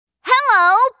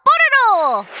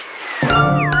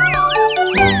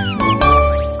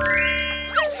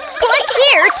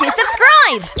to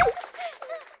subscribe!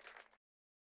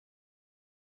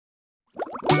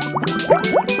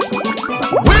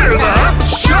 We're the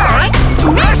Shark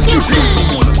Rescue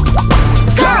Team!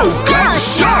 Go, go,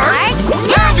 Shark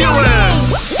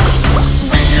Ambulance!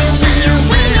 Wheel, wheel,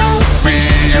 wheel,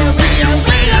 wheel, wheel,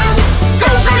 wheel. Go,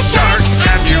 go, Shark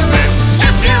Ambulance!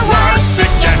 If you are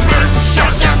sick and hurt,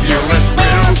 Shark Ambulance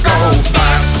will go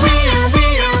fast. Wheel,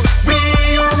 wheel,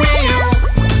 wheel, wheel.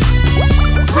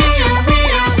 Wheel,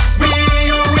 wheel,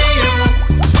 wheel, wheel.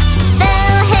 Boo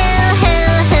hoo hoo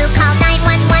hoo, call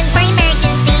 911 for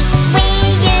emergency.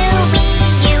 Wee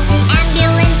you,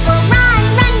 ambulance will run,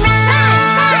 run, run,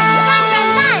 run, run,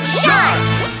 run, Shark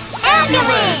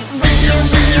ambulance. Wheel,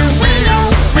 wheel, wheel,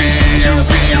 wheel,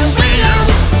 wheel, wheel.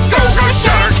 Go, go,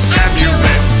 Shark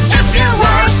Ambulance! If you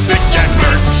are sick and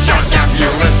hurt, Shark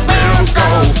Ambulance will go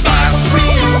fast.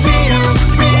 Wheel, wheel,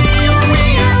 wheel,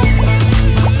 wheel.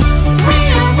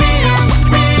 Wheel, wheel,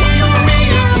 wheel,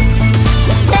 wheel.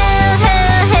 Boo hoo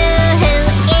hoo hoo,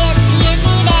 if you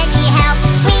need any help,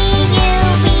 wee you,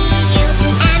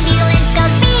 ambulance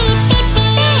goes beep, beep,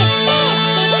 beep, beep,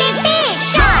 beep, beep, beep,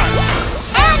 Shark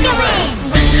ambulance.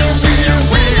 Wheel, wheel,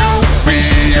 wheel,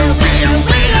 wheel, wheel,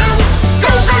 wheel.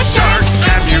 Go, go, Shark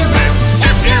Ambulance!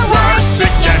 If you are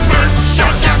sick and hurt,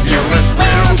 Shark Ambulance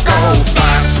will go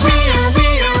fast. Wheel,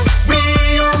 wheel,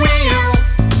 wheel, wheel.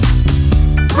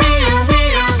 Wheel,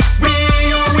 wheel,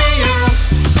 wheel, wheel.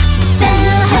 Boo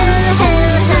hoo hoo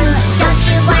hoo, don't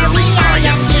you worry, I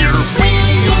am here.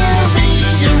 Wee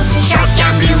you, Shark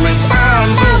Ambulance on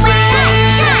the way.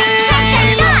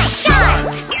 Shark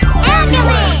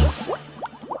ambulance.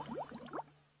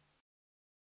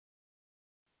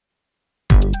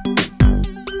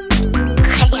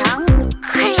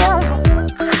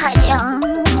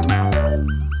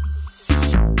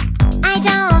 I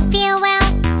don't feel well,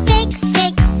 sick,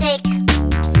 sick, sick.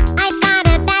 I've got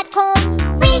a bad cold,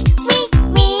 weak, weak,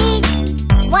 weak.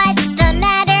 What's the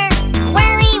matter?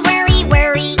 Worry, worry,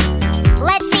 worry.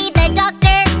 Let's see the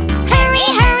doctor. Hurry,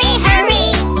 hurry, hurry.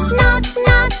 Knock,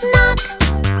 knock, knock.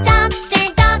 Doctor,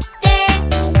 doctor,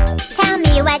 tell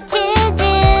me what to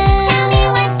do. Tell me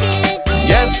what to do.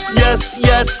 Yes, yes,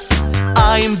 yes,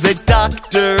 I'm the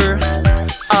doctor.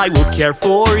 I will care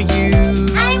for you.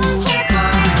 I will care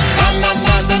for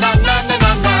you.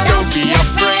 Don't be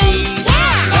afraid.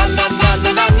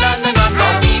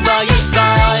 I'll be by your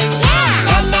side.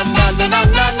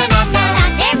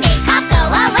 Doctor, make cough go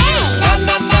away.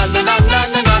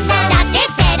 Doctor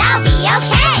said I'll be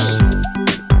okay.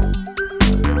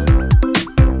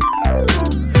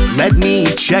 Let me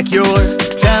check your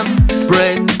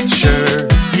temperature.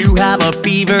 You have a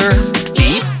fever.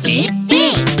 Beep, beep,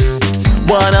 beep.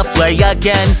 Wanna play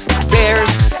again?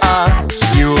 There's a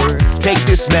cure. Take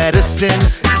this medicine,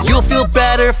 you'll feel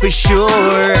better for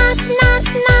sure. Knock, knock,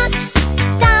 knock.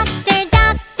 Doctor,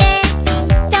 doctor,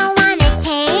 don't wanna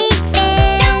take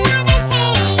this.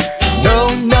 No,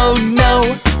 no,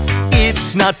 no,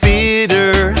 it's not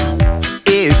bitter.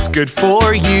 It's good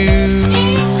for you.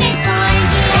 It's good for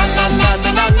you.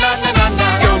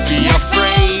 Don't be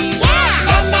afraid.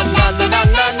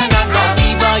 I'll be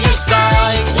by your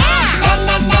side.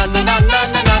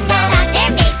 Doctor,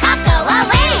 make cough go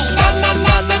away.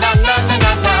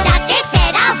 Doctor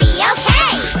said I'll be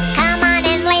okay. Come on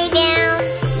and lay down.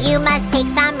 You must take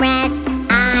some rest.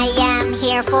 I am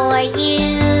here for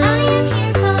you.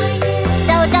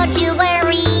 So don't you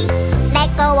worry. Let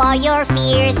go all your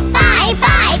fears. Bye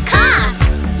bye cough.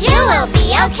 You will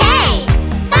be okay.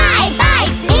 Bye bye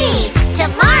sneeze.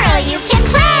 Tomorrow you can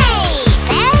play.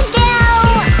 Thank you.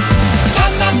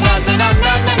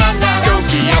 Don't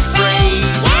be afraid.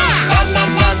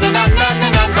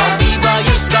 I'll be by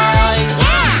your side.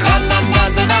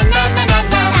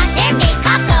 Doctor, make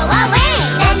cough go away.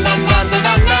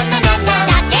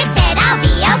 Doctor said I'll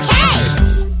be okay.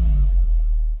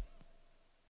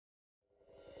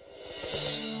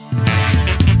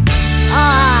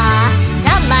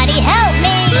 Somebody help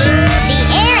me.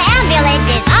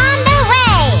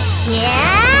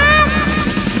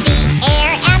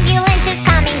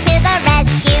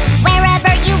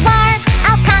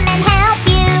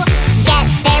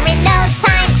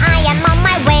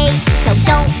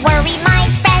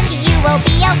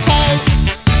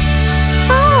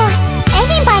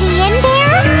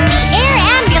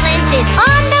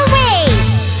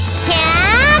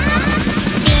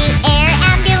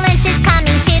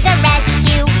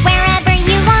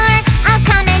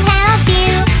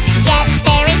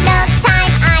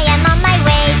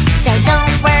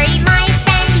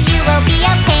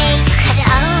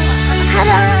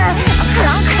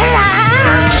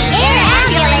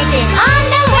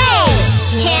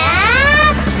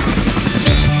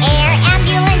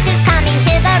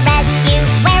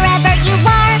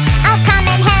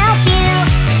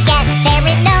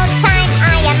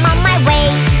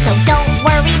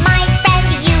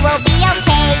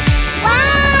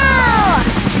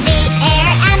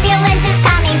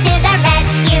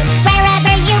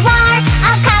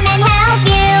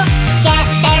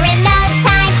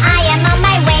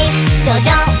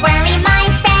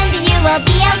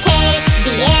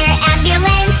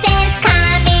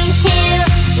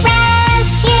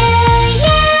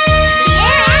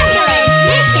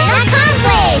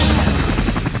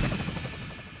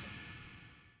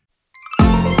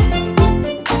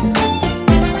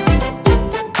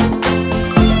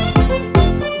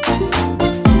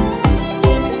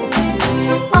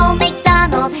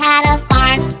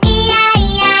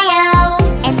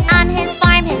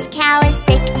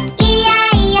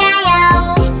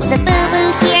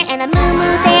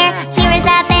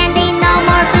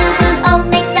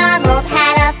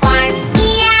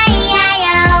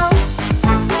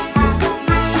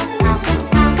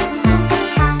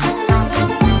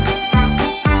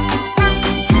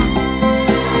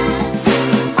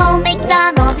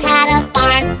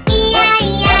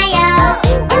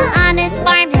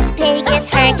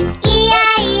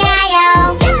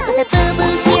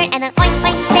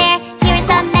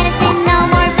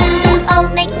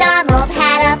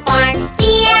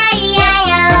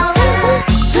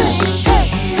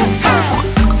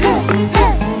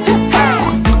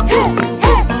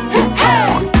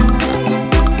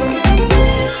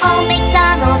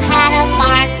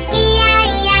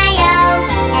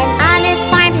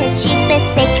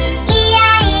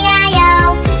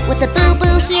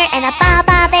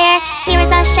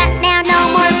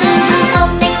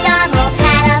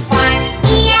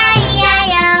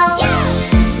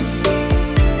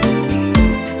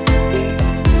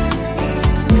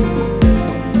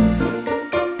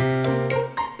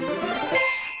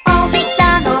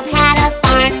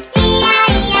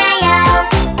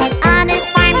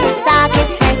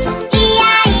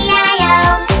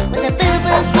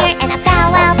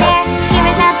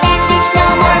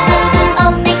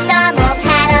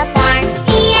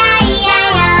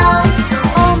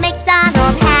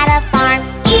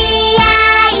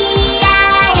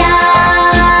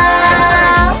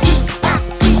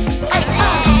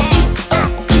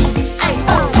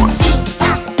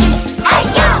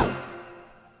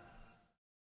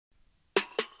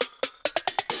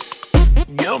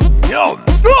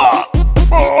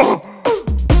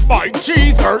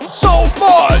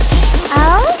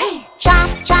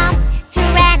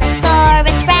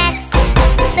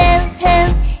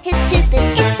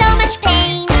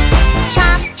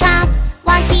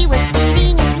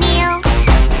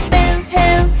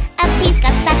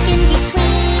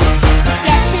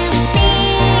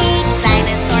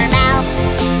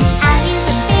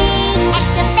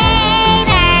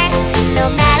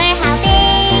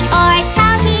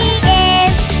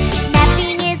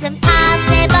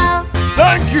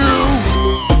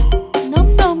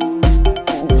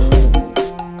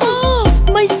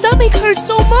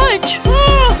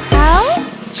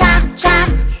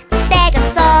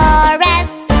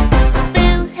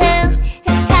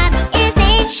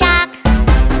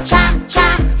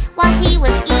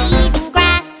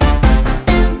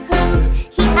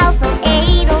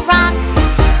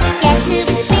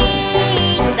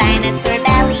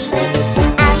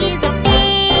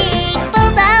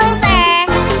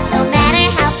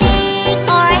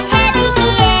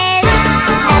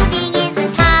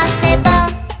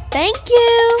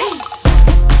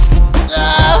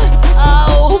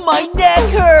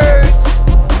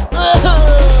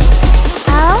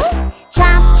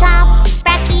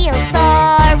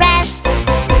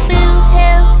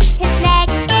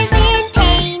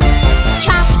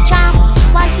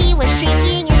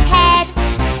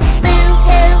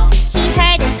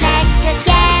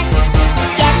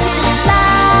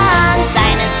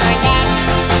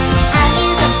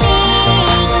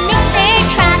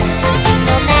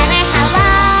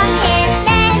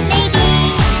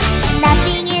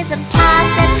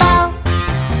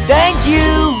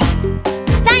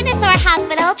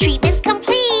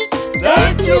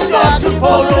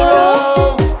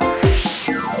 Pororo!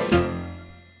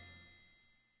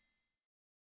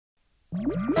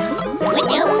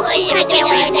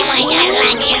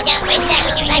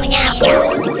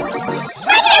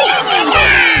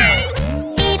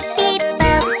 Beep, beep,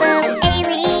 boop, boop,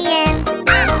 aliens.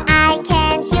 I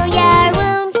can heal your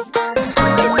wounds.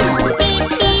 Beep,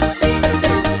 beep, boop,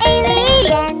 boop,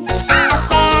 aliens. A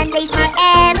band-aid for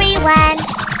everyone.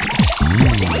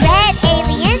 Red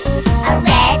alien, a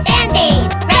red band-aid.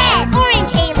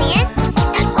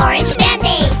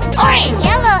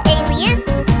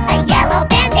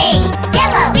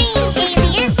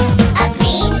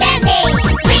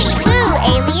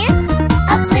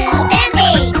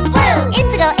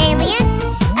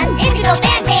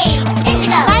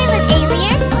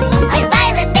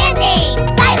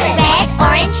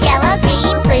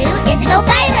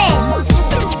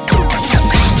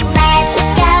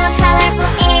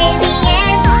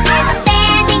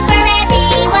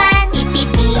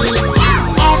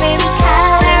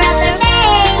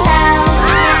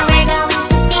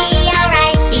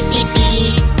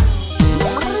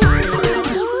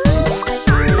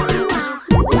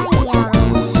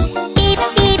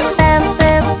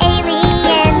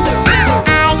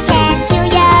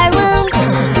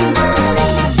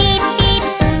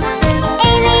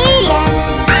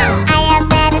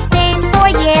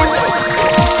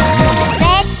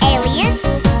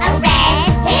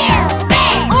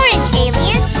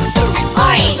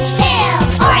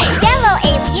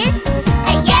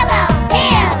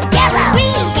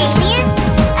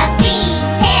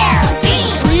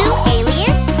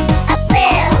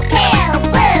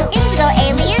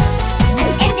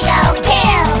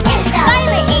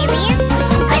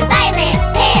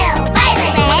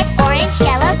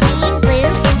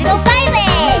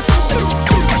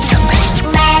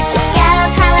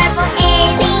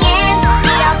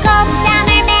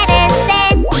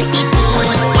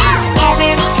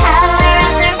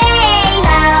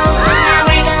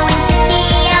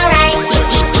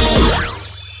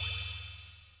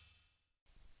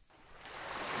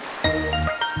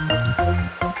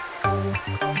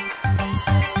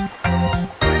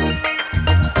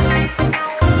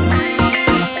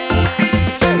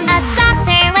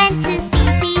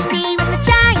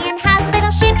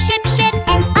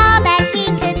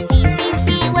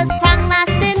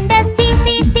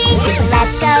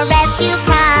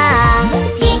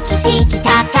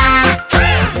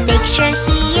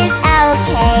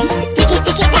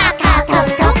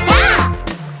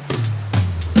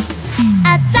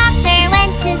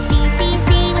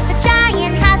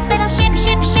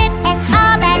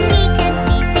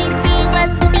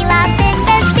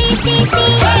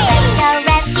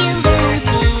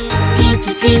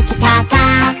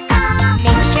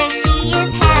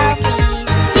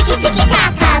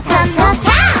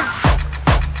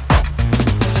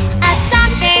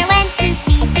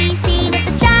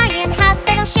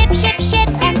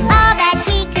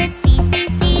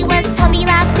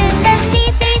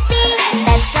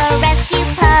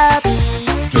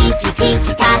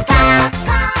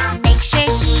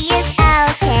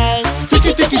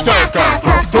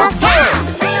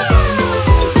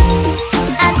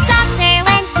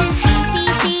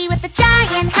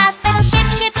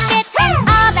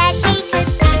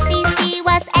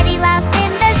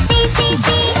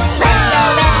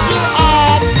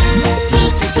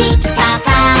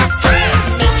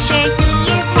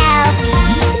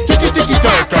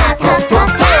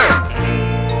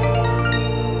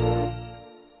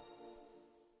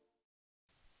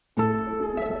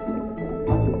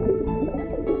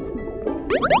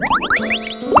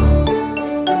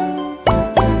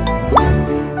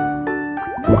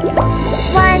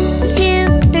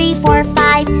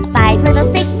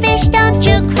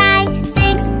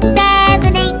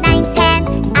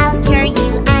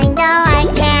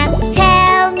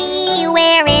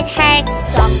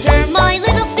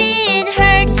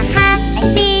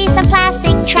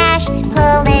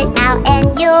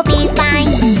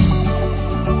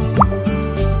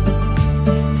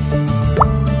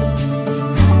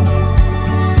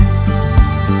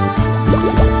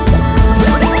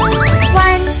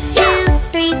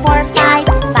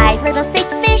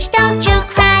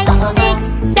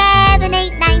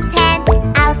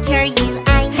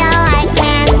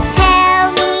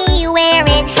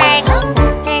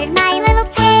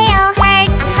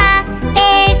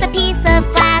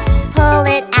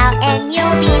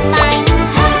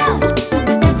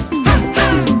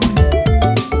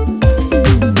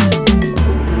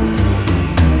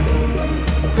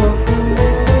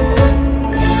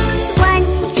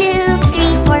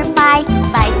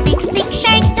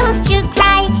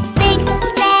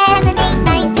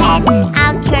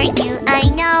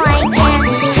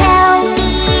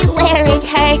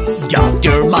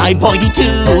 my pointy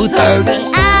tooth hurts.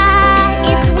 Ah,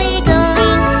 it's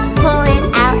wiggling. Pull it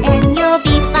out and you'll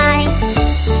be fine.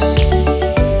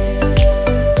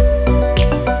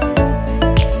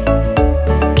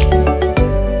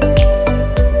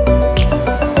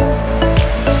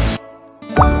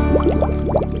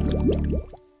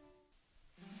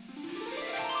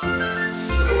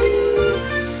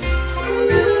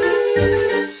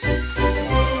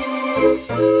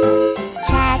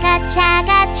 Chugga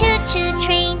chugga choo-choo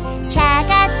train,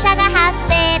 chugga chugga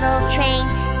hospital train,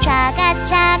 chugga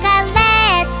chugga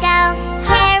let's go,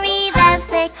 carry the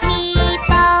sick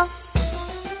people.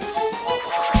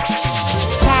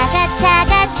 Chugga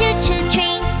chugga choo-choo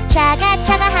train, chugga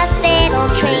chugga hospital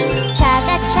train,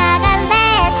 chugga chugga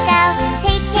let's go,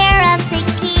 take care of sick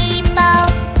people.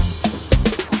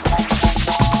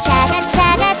 Chugga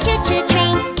chugga choo-choo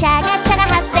train, chugga chugga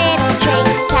hospital train,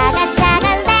 chugga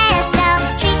chugga let's go,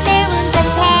 treat their wounds and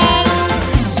pain.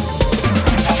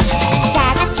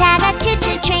 Chugga chugga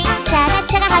choo-choo train, chugga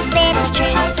chugga hospital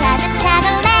train, chugga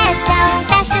chugga let's go,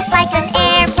 that's just like an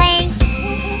airplane.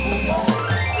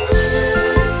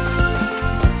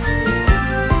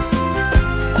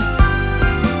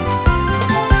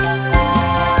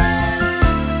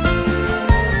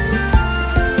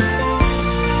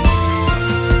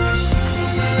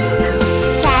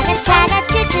 Chugga chugga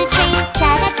choo-choo train,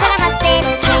 chugga chugga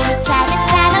hospital train, chugga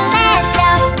chugga let's go,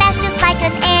 that's just like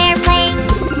an airplane.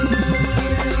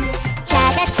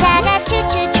 Chugga chugga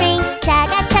choo-choo train,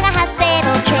 chugga chugga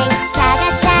hospital train, chugga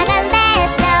chugga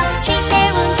let's go, treat their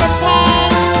wounds and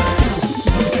pain.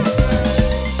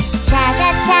 Chugga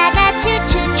chugga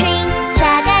choo-choo train,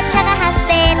 chugga chugga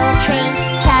hospital train,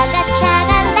 chugga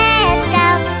chugga let's go,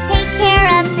 take care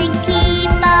of sick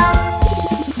people.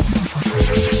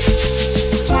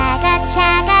 Chugga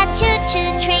chugga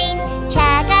choo-choo train,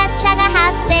 chugga chugga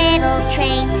hospital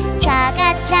train, chugga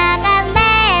chugga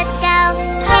let's go,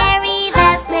 carry the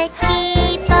sick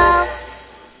people.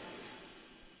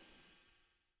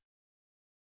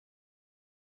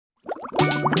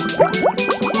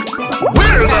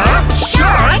 We're the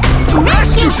Shark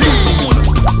Rescue Team!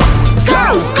 Go,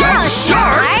 go,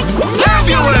 Shark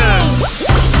Ambulance!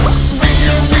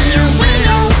 Wheel, wheel,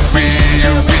 wheel,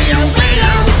 wheel, wheel,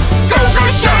 wheel. Go, go,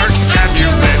 Shark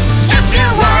Ambulance! If you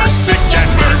are sick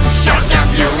and hurt, Shark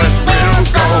Ambulance will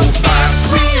go fast.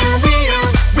 Wheel, wheel,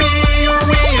 wheel,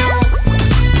 wheel.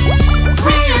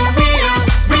 Wheel, wheel,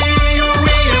 wheel,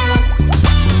 wheel.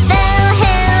 Boo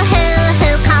hoo hoo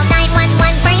hoo, call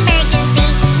 911 for emergency.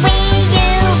 Wee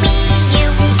you,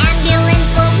 ambulance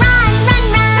will run, run,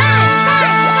 run.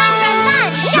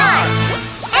 Run, Shark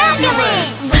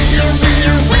ambulance. Wheel,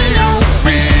 wheel, wheel,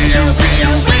 wheel,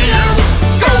 wheel, wheel.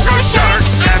 Go, go, Shark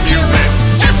Ambulance!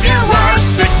 If you are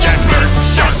sick and hurt,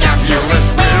 Shark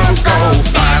Ambulance will go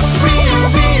fast. Wheel,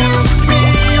 wheel,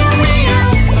 wheel, wheel.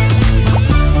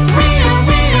 Wheel,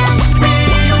 wheel,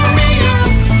 wheel, wheel.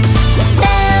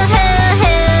 Boo hoo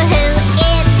hoo hoo,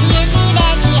 if you need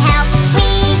any help.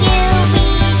 Wee you,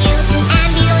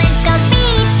 ambulance goes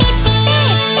beep, beep, beep,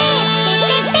 beep, beep,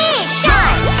 beep, beep.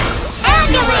 Shark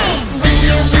ambulance.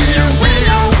 Wheel, wheel,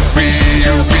 wheel,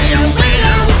 wheel, wheel,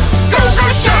 wheel. Go, go,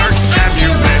 Shark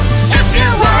Ambulance! If you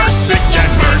are sick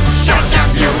and hurt, Shark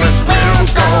Ambulance will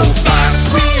go fast.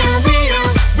 Wheel, wheel,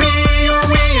 wheel,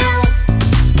 wheel.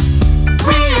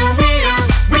 Wheel, wheel,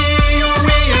 wheel,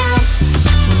 wheel.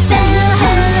 Boo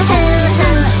hoo hoo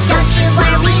hoo, don't you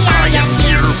worry, I am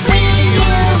here. Wee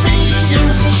you,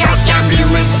 Shark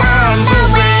Ambulance on the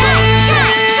way.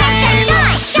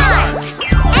 Shark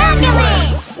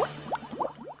ambulance.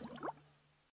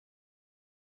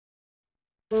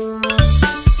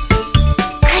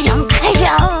 Ka-dum,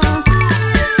 ka-dum.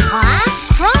 Huh?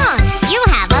 Prawn, you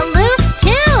have a loose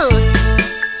tooth.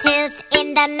 Tooth in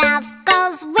the mouth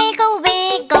goes wiggle,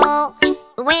 wiggle.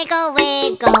 Wiggle,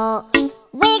 wiggle.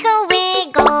 Wiggle,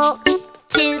 wiggle.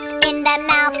 Tooth in the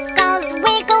mouth goes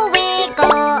wiggle,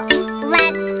 wiggle.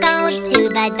 Let's go to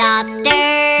the doctor.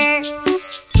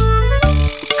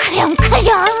 Ka-dum,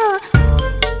 ka-dum.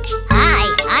 Hi,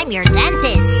 I'm your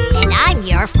dentist, and I'm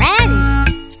your friend.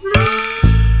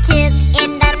 Tooth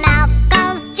in the mouth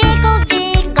goes jiggle,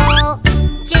 jiggle.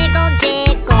 Jiggle,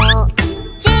 jiggle.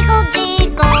 Jiggle,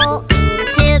 jiggle.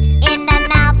 Tooth in the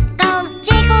mouth goes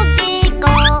jiggle,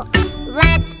 jiggle.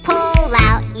 Let's pull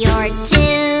out your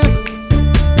tooth.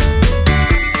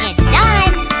 It's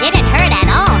done. Didn't hurt at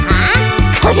all, huh?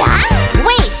 Ka-da!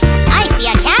 Wait, I see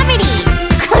a cavity.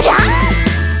 Ka-da!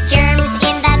 Germs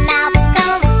in the mouth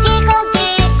goes giggle,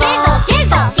 giggle.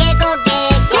 Giggle, giggle.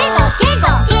 Giggle,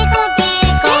 giggle. Giggle,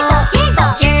 giggle.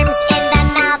 Giggle. Germs in the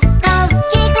mouth goes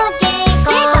giggle,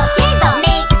 giggle.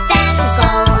 Make them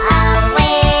go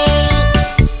away.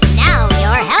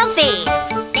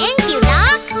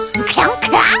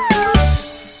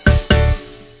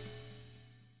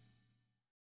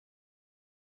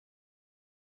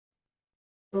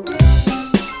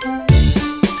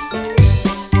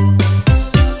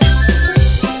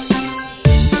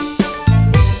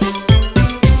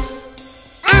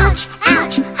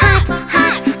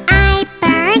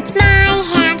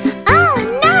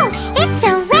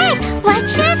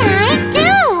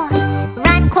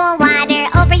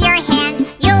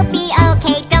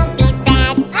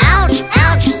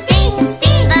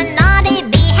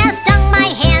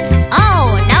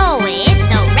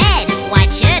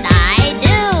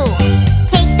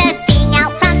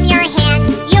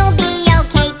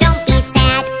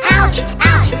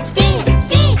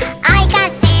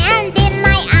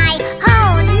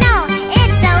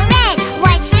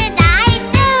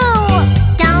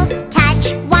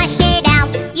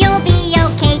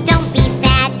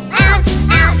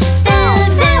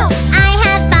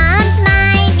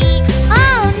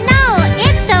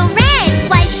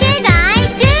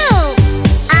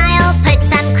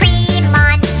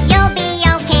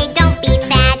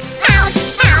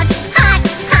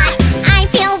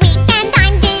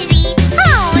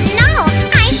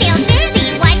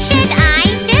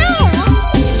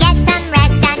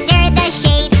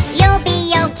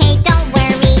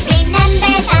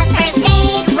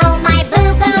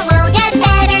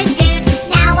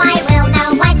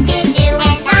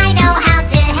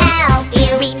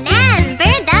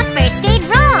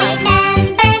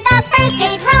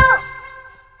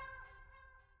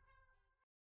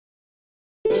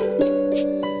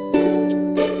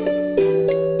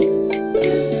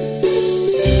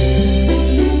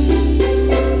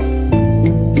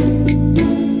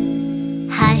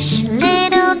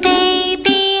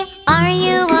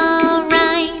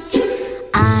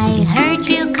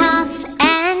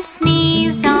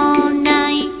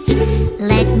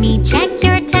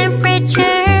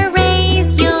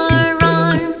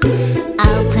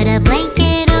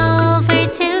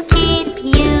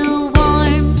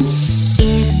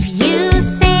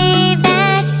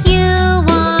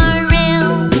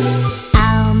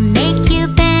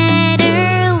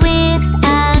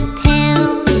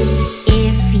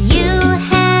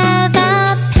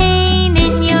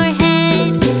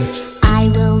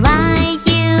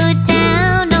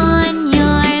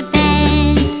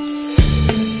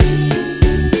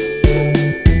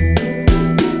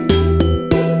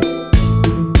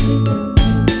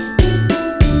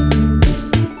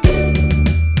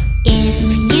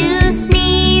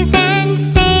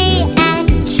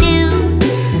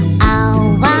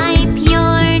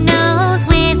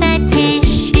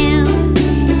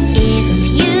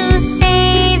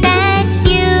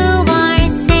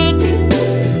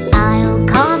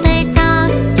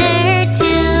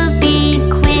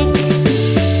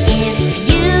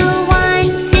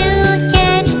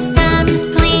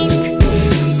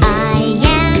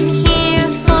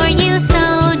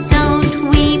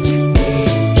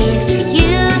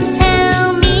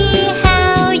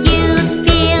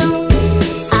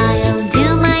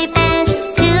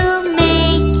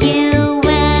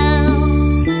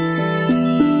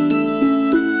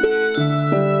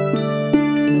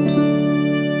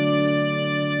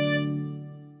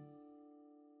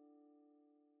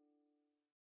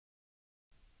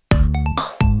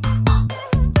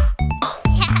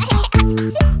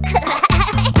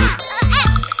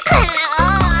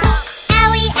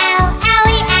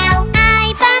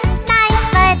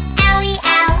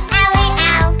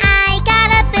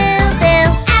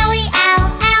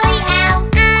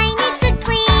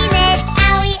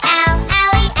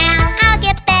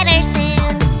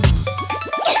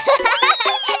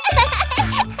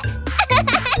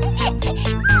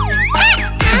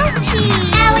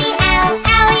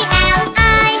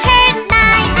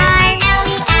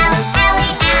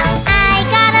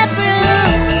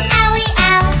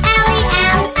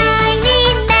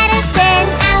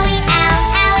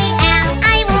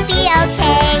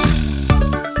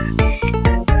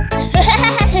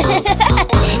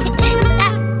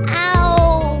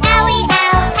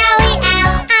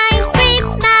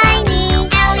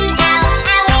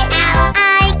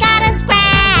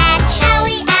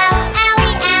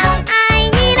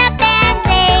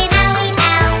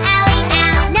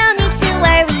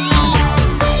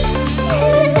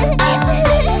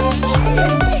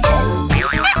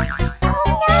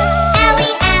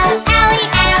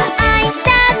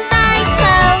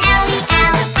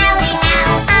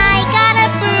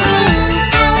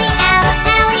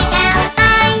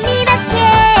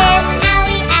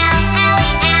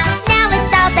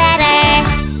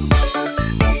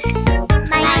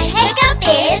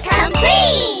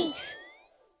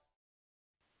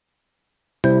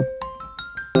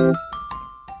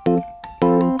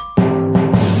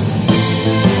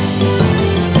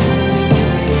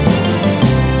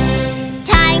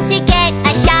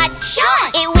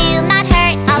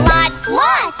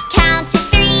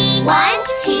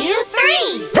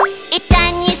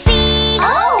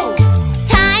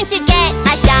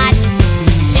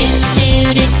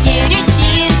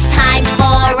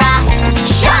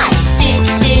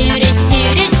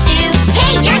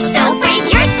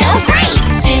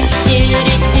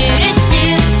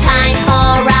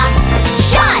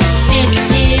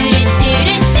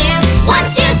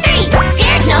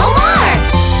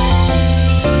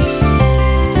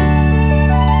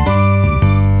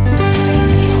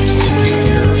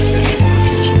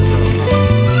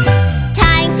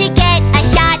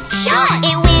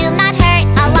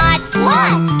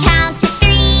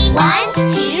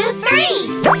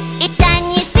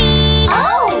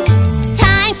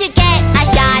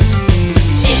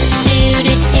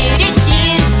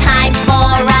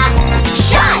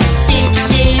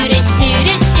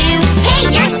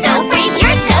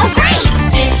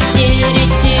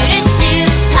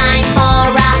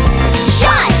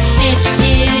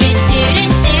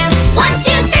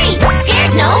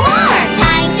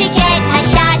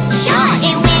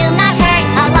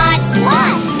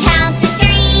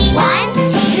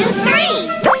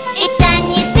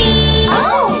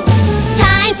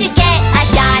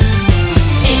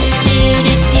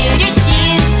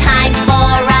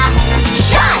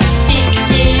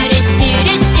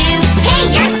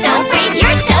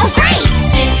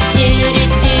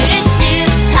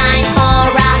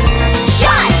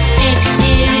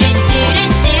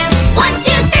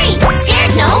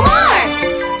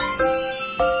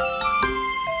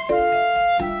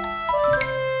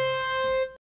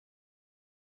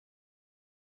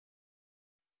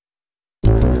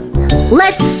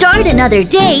 start another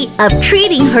day of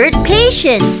treating hurt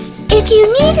patients. If you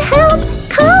need help,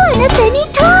 call on us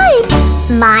anytime.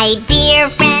 My dear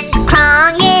friend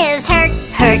Krong is hurt,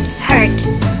 hurt, hurt.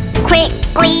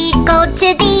 Quickly go to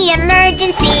the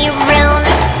emergency room.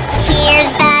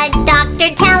 Here's the doctor,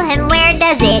 tell him where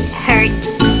does it hurt.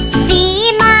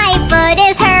 See, my foot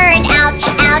is hurt, ouch,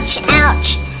 ouch,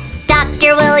 ouch.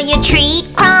 Doctor, will you treat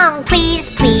Krong, please,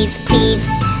 please, please?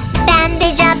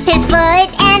 Bandage up his foot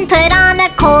and put on a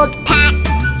cold pack.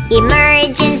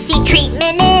 Emergency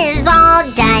treatment is all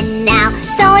done now,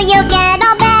 so you'll get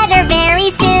all better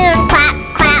very soon. Clap,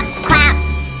 clap, clap.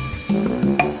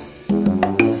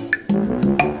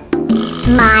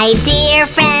 My dear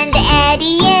friend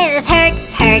Eddie is hurt,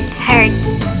 hurt, hurt.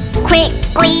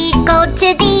 Quickly go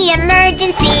to the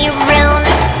emergency room.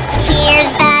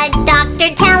 Here's the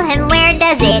doctor, tell him where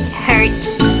does it hurt.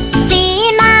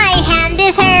 See, my hand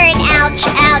is hurt, ouch,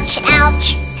 ouch,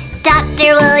 ouch.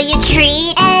 Doctor, will you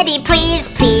treat Eddie, please,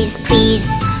 please, please?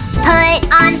 Put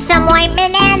on some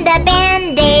ointment and a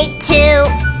Band-Aid too.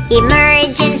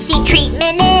 Emergency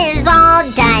treatment is all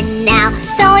done now,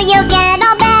 so you'll get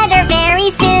all better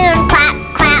very soon. Clap,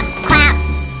 clap, clap.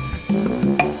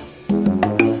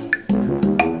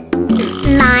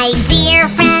 My dear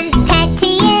friend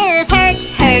Petty is hurt,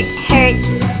 hurt, hurt.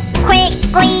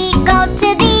 Quickly go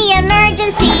to the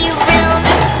emergency room.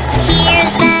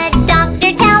 Here's the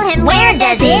doctor, tell him where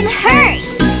does it hurt.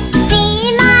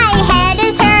 See, my head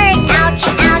is hurt, ouch,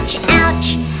 ouch,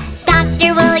 ouch.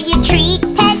 Doctor, will you treat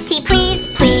Petty, please,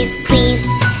 please, please?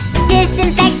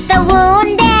 Disinfect the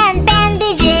wound and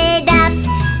bandage it up.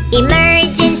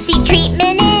 Emergency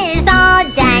treatment is all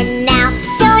done now,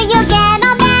 so you'll get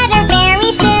all better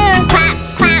very soon. Clap,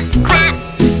 clap, clap.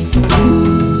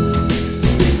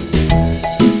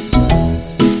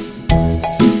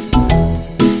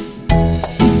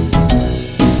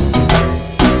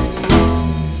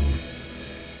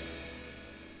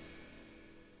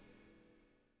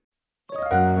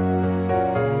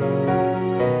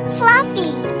 Fluffy,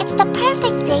 it's the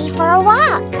perfect day for a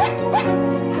walk.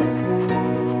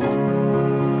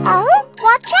 Oh,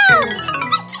 watch out!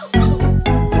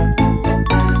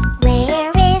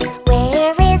 Where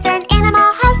is an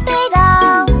animal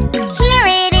hospital? Here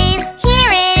it is,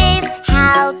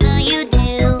 how do you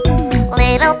do?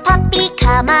 Little puppy,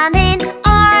 come on in,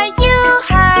 are you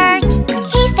hurt?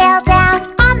 He fell down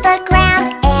on the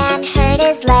ground and hurt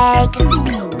his leg.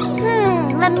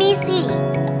 Let me see.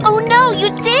 Oh no, you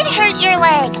did hurt your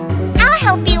leg. I'll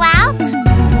help you out.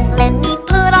 Let me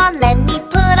put on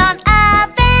a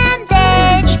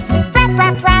bandage. Wrap,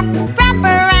 wrap, wrap, wrap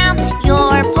around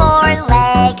your poor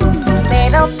leg.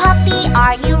 Little puppy,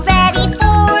 are you ready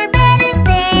for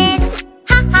medicine?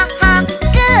 Ha ha ha,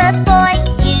 good boy,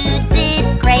 you did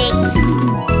great.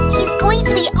 He's going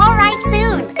to be alright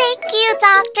soon. Thank you,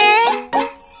 doctor.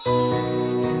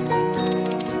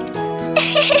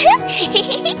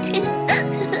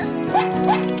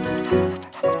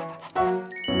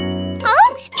 Oh,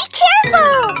 be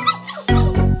careful!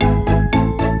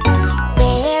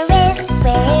 Where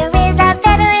is a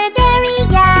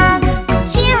veterinarian?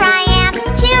 Here I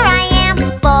am,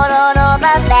 Pororo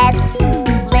the vet.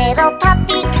 Little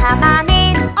puppy, come on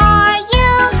in, are you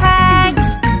hurt?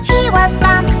 He was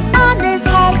bumped on his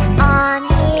head,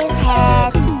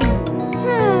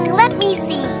 let me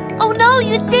see. Oh no,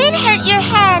 you did hurt your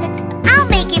head. I'll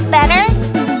make it better.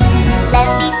 Let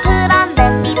me put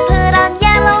on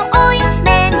yellow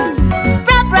ointment.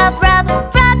 Rub, rub, rub,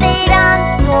 rub it on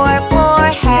your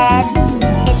poor head.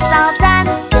 It's all done,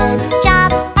 good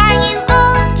job, are you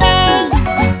okay?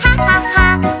 Ha ha ha,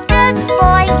 good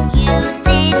boy, you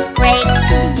did great.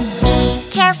 Be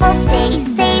careful, stay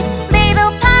safe,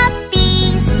 little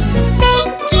puppies.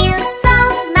 Thank you so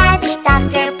much,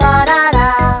 Dr. Pororo.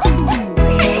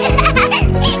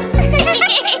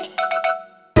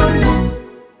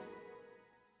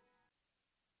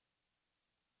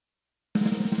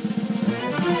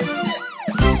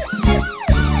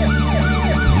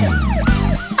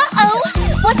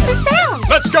 What's the sound?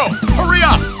 Let's go! Hurry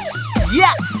up!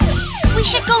 Yeah! We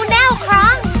should go now,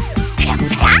 Krong.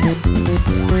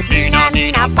 Nina,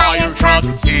 Nina, fire truck,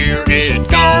 here it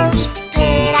goes.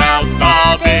 Put out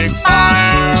the big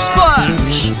fire.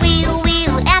 Splash! Wheel,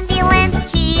 wheel,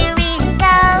 ambulance, here it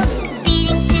goes.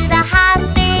 Speeding to the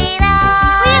hospital.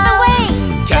 Clear the way.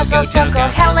 Toco, toco,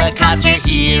 helicopter,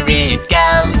 here it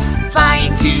goes.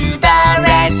 Flying to the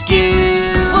rescue.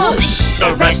 Whoosh!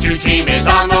 The rescue team is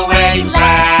on the way.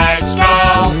 Let's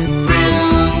go!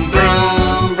 Vroom,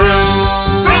 vroom,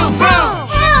 vroom. Vroom, vroom!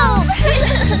 Help!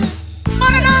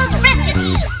 Pororo's rescue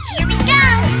team, here we go.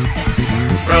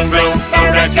 Vroom, vroom, the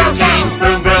rescue team.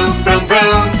 Vroom, vroom, vroom,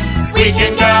 vroom.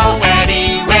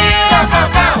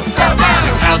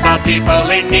 people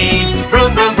in need.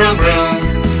 Vroom, vroom, vroom, vroom.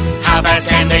 How fast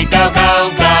can they go,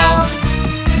 go, go?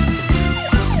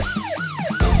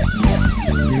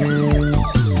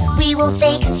 We will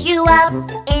fix you up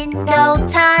in no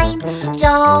time.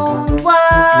 Don't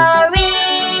worry.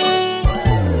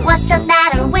 What's the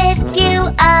matter with you?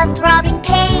 A throbbing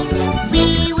pain?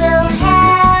 We will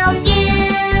help you.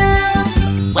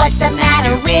 What's the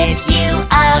matter with you?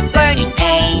 A burning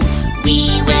pain?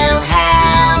 We will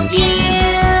help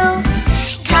you.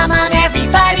 Come on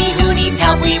everybody who needs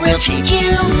help, we will treat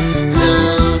you.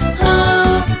 Who?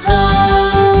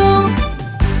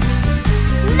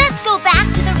 Let's go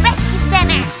back to the rescue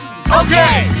center.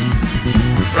 Okay!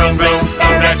 Vroom, vroom, the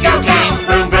rescue team.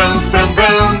 Vroom, vroom, vroom,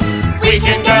 vroom. We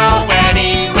can go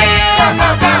anywhere. Go, go,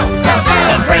 go, go, go.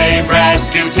 The brave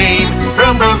rescue team.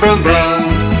 Vroom, vroom, vroom, vroom.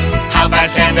 How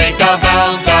fast can they go,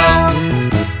 go, go?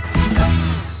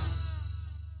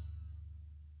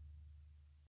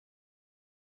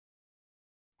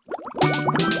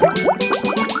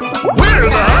 We're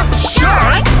the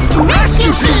Shark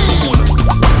Rescue Team!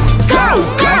 Go,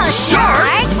 go, Shark!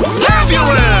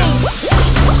 Ambulance!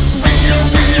 Wheel,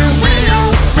 wheel, wheel,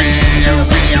 wheel,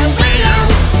 wheel, wheel.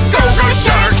 Go, go,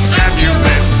 Shark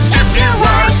Ambulance! If you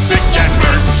are sick and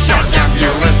hurt, Shark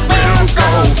Ambulance will go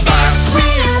fast.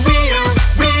 Wheel, wheel,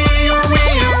 wheel,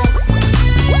 wheel.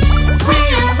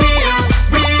 Wheel, wheel,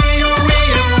 wheel,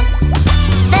 wheel.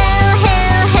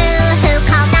 Boo-hoo-hoo-hoo,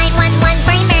 call 911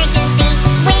 for emergency.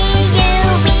 Wee-you,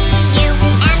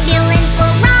 ambulance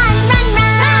will run, run,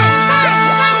 run.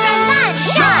 Run,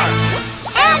 Shark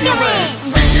ambulance.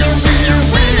 Wheel, wheel,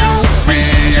 wheel,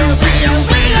 wheel, wheel,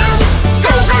 wheel.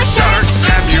 Go, go, Shark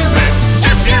Ambulance!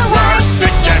 If you are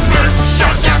sick and hurt,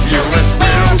 Shark Ambulance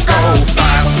will go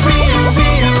fast. Wheel,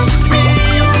 wheel,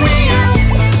 wheel, wheel.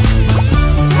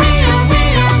 Wheel,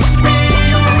 wheel,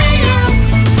 wheel, wheel.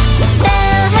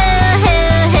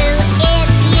 Boo-hoo-hoo-hoo, if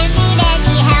you need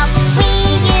any help.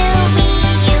 Wee-you,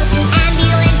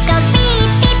 ambulance goes beep,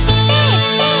 beep, beep.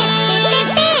 Beep, beep,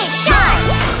 beep, Shark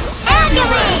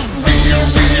ambulance. Wheel,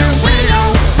 wheel, wheel,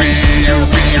 wheel,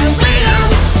 wheel, wheel.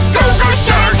 Go, go,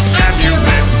 Shark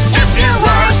Ambulance! If you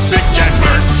are sick and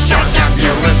hurt, Shark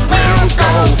Ambulance will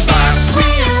go fast.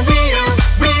 Wheel, wheel,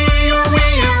 wheel,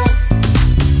 wheel.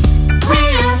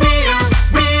 Wheel, wheel,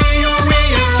 wheel,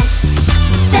 wheel.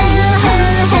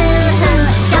 Boo-hoo-hoo-hoo,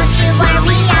 don't you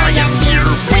worry, I am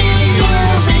here. Wheel,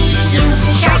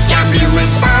 Shark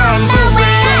Ambulance on the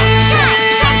way.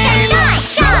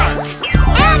 Shark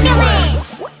ambulance.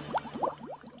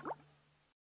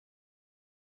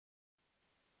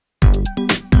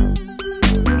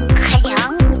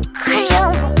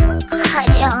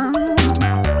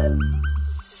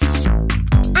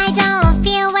 I don't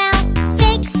feel well,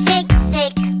 sick, sick,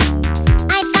 sick.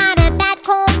 I've got a bad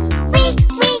cold, weak,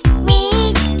 weak,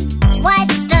 weak.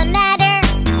 What's the matter?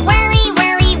 Worry,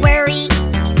 worry, worry.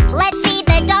 Let's see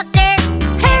the doctor.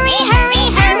 Hurry, hurry,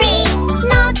 hurry.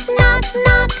 Knock, knock,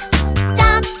 knock.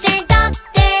 Doctor,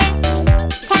 doctor,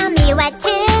 tell me what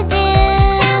to do.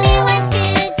 Tell me what to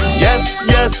do. Yes,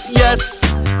 yes, yes,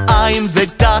 I'm the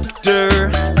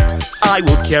doctor. I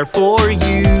will care for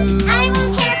you. I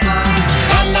will care for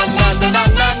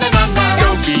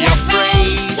Don't be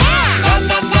afraid.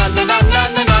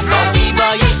 I'll be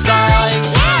by your side.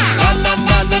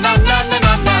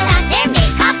 Doctor,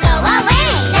 make cough go away.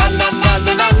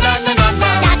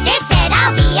 Doctor said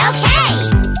I'll be okay.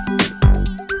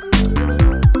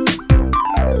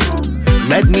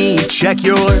 Let me check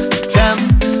your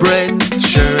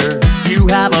temperature. You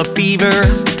have a fever.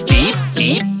 Beep,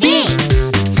 beep, beep.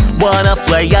 Wanna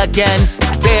play again?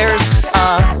 There's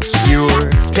a cure.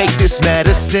 Take this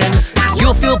medicine.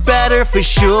 You'll feel better for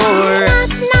sure. Knock,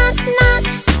 knock, knock.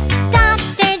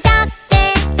 Doctor, doctor,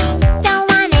 don't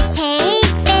wanna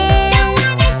take this.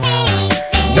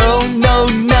 No, no,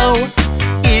 no,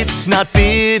 it's not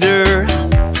bitter.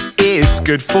 It's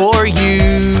good for you.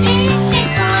 It's good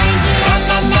for you.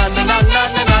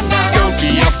 Don't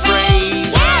be afraid.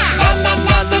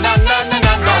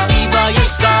 I'll be by your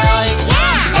side.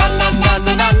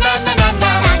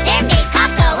 Doctor, make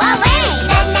cough go away.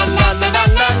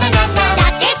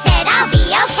 Doctor said I'll be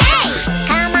okay.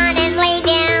 Come on and lay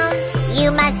down.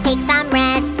 You must take some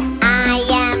rest. I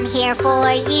am here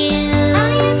for you.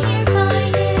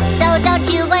 So don't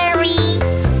you worry.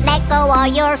 Let go all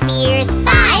your fears.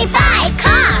 Bye bye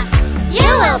cough. You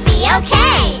will be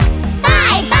okay.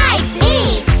 Bye bye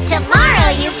sneeze. Tomorrow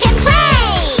you can play.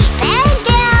 Thank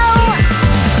you.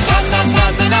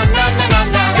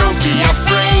 Don't be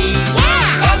afraid.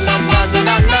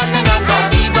 I'll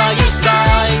be by your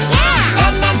side.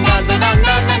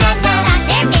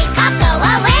 Doctor, make cough go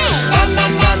away.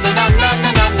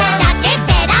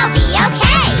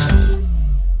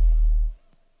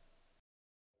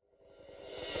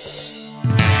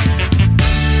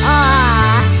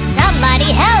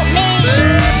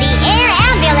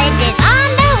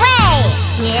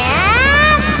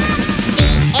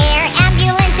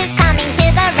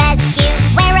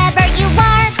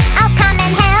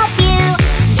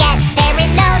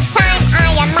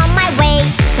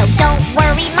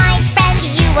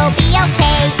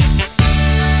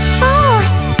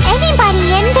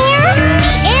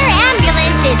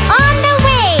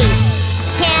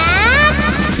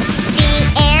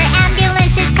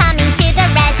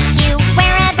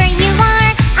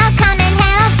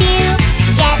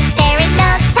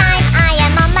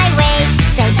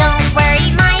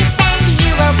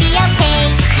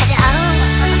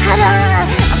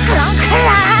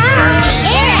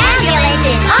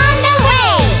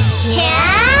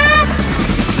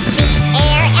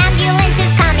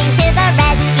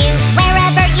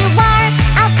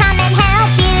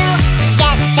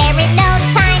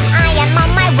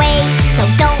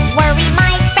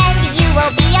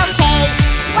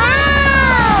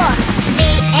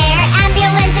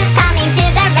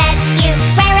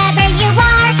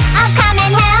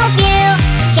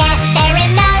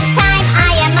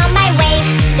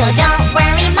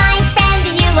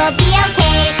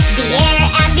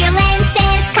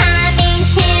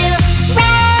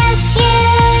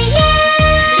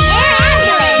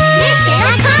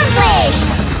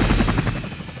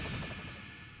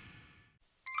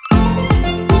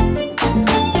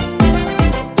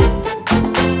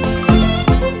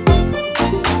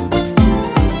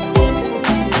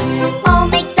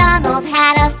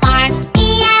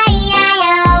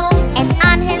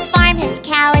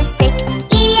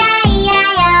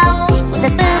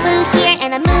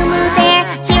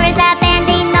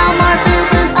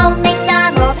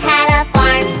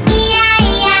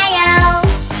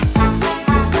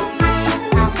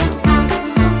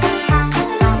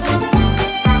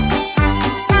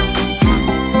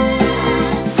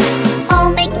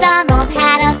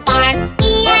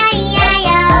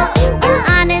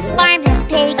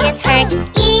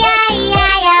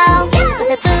 E-I-E-I-O.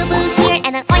 With a boo-boo here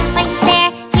and an oink-oink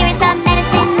there. Here's some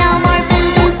medicine, no more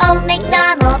boo-boos. Old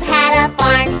MacDonald had a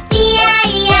farm.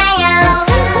 E-I-E-I-O.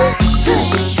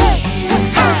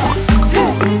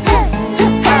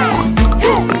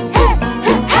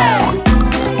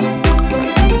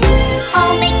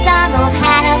 Old MacDonald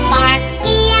had a farm.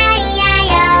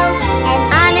 E-I-E-I-O. And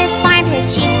on his farm his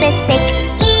sheep is sick.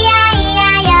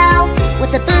 E-I-E-I-O.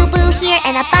 With a boo-boo here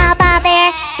and a ba-ba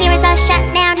there. Here is a shut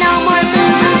now, no more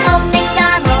boo-boos. Old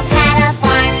MacDonald had a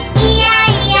farm.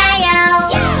 E-I-E-I-O.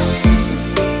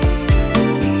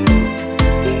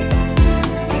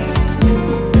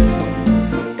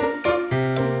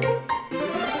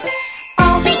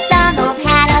 Old MacDonald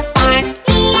had a farm.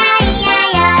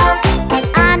 E-I-E-I-O. And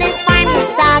on his farm his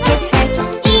dog is hurt.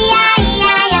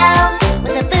 E-I-E-I-O.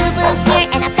 With a boo-boo here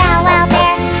and a bow-wow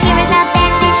there. Here is a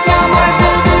bandage, no more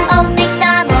boo-boos. Old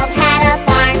MacDonald had a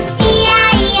farm.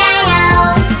 E-I-E-I-O.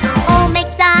 Old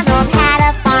MacDonald had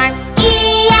a farm.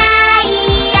 E-I-E-I-O.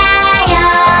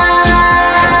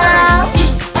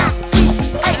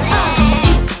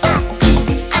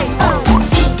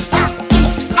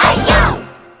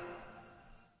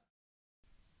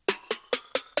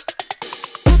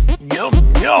 Yum,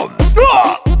 yum.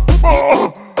 Ah!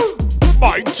 Oh,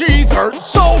 my teeth hurt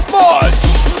so much.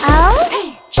 Oh,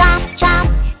 chomp chomp,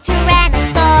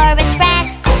 Tyrannosaurus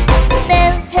Rex.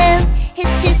 Boo-hoo, his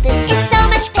tooth is in so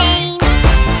much pain.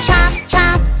 Chomp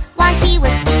chomp, while he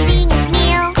was eating his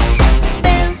meal.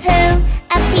 Boo-hoo,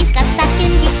 a piece got stuck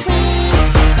in between.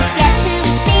 To get to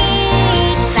his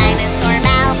big dinosaur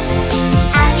mouth,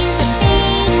 I'll use a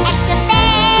big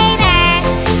excavator.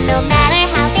 No matter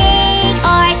how big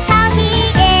or tall he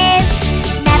is,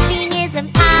 nothing is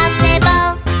impossible.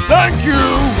 Thank you.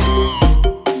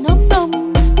 Num num.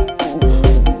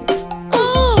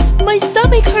 Oh, my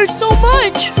stomach hurts so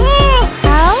much. Ah.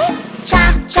 Oh,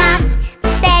 chomp chomp,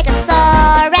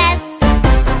 Stegosaurus.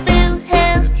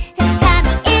 Boo-hoo, his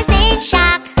tummy is in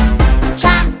shock.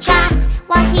 Chomp chomp,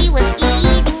 while he was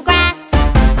eating grass.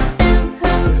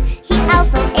 Boo-hoo, he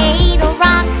also ate a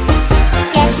rock. To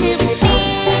get to his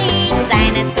big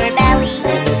dinosaur belly,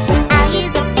 I'll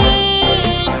use a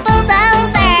big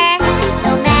bulldozer.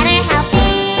 No matter how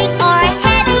big or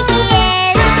heavy he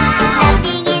is,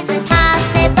 nothing is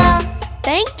impossible.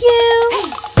 Thank you.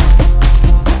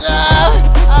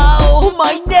 Oh,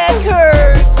 my neck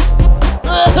hurts.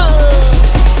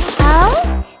 Oh,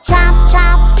 chomp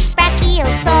chomp,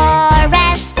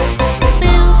 Brachiosaurus.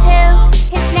 Boo-hoo,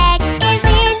 his neck is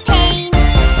in pain.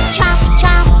 Chomp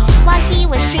chomp, while he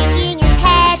was shaking his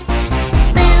head.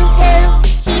 Boo-hoo,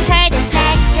 he hurt his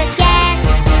neck again.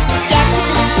 To get to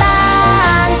his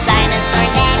long dinosaur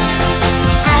neck,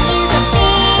 I'll use a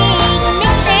big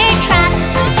mixer truck.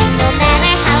 No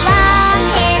matter how long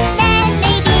his neck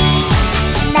may be,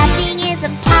 nothing is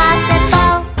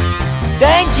impossible.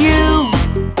 Thank you.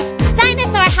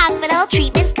 Dinosaur Hospital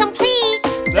treatment's complete.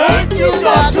 Thank you,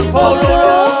 Dr.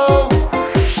 Pororo.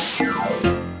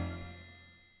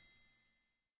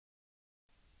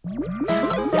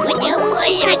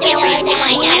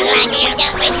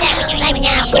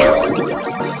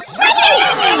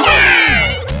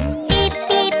 Beep,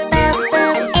 beep, boop,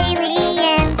 boop,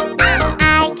 aliens.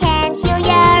 I can heal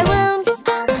your wounds.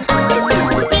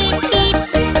 Beep, beep,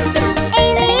 boop, boop,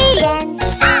 aliens.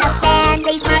 A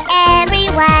band-aid for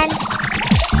everyone.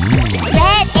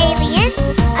 Red alien,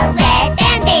 a red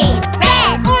band-aid.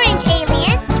 Red. Orange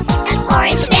alien, an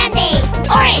orange band-aid.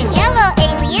 Orange. Yellow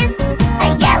alien, a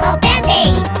yellow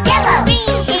band-aid. Yellow.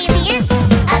 Green alien,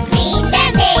 a green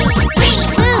band-aid. Green.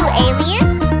 Blue alien,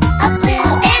 a blue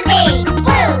band-aid.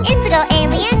 Blue. Indigo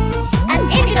alien, an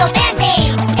indigo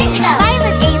band-aid. Indigo.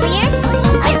 Violet alien,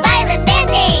 a violet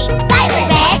band-aid. Violet.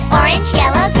 Red, orange,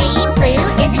 yellow, green, blue,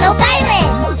 indigo, violet.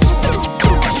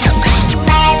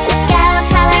 Let's go,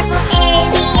 colorful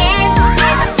aliens.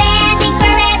 A band-aid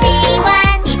for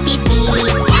everyone. Beep, beep,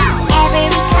 beep. Every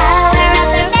color of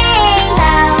the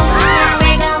rainbow.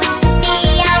 We're going to be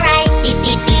alright. Beep,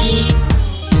 beep, beep.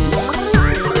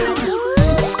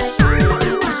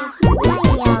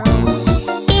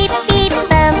 Beep, beep,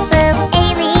 boop, boop,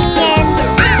 aliens.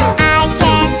 I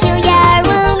can heal your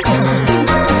wounds.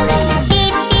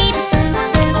 Beep, beep, boop,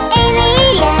 boop,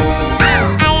 aliens.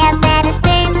 I have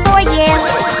medicine for you.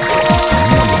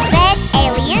 Red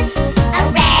alien, a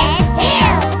red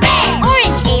pill. Red.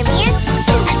 Orange alien,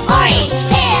 an orange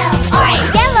pill. Orange.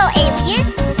 Yellow alien,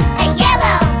 a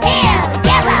yellow pill.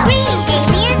 Yellow. Green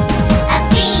alien, a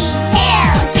green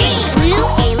pill. Green. Blue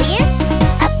alien,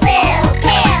 a blue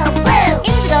pill. Blue.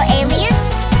 Indigo alien,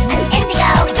 an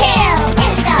indigo pill.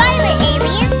 Indigo. Violet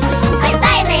alien, a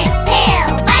violet pill.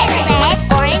 Violet. Red,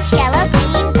 orange, yellow,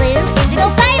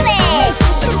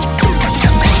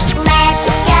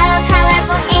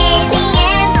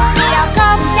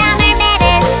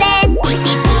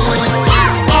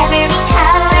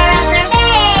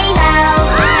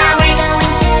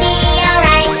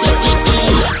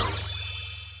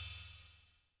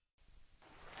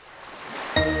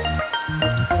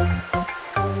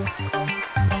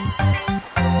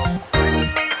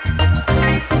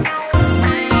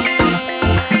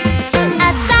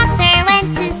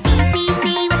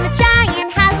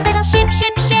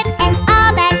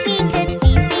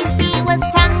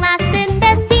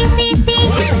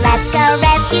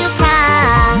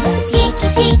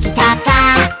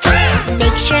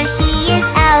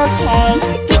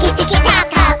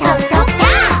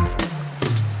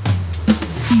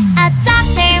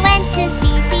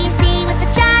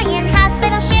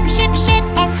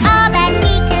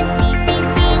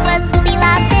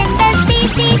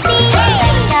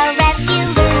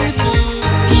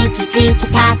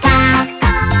 tiki-taka.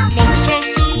 Make sure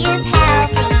she is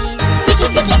healthy.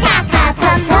 Tiki-tiki-taka,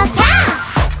 ta-ta-ta.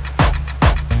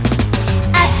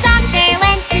 A doctor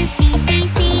went to see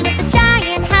with a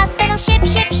giant hospital ship.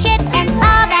 And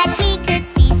all that he could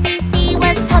see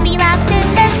was Puppy lost in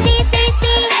the sea.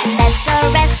 Let's go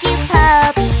rescue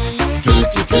Puppy.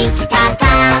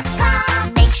 Tiki-tiki-taka.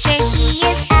 Make sure he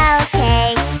is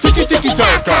okay.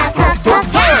 Tiki-tiki-taka,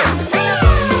 ta-ta-ta.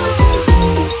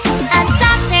 A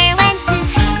doctor went to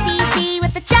see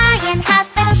with a giant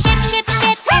hospital ship.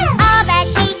 And all that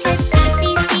he could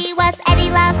see was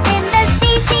Eddie lost in the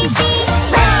sea.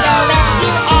 Let's go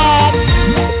rescue Eddie.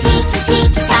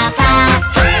 Tiki-tiki-taka.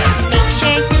 Make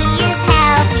sure he is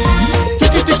healthy.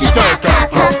 Tiki-tiki-taka,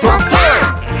 ta-ta-ta.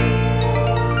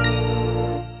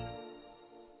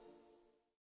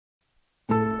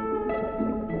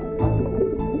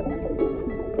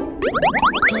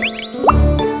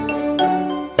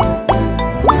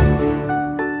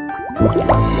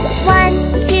 One,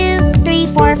 two, three,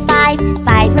 four, five.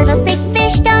 5 little sick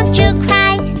fish, don't you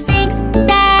cry. 6,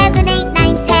 7, 8,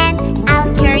 9, 10.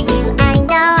 I'll cure you, I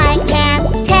know I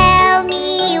can. Tell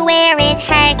me where it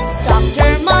hurts.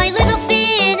 Doctor, my little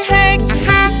fin hurts.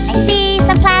 Ha, I see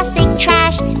some plastic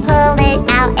trash. Pull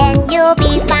it out and you'll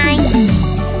be fine.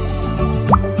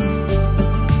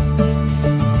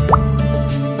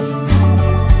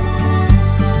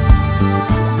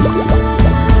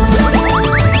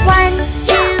 One,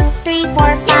 two, three,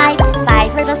 four, five.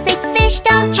 5 little sick fish,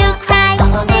 don't you cry.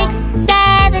 6,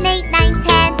 7, 8, 9,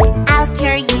 10. I'll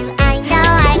cure you, I know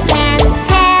I can.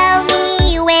 Tell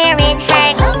me where it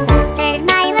hurts. Doctor,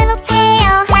 my little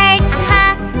tail hurts.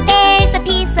 Ha, there's a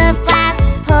piece of glass.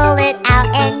 Pull it out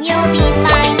and you'll be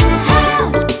fine.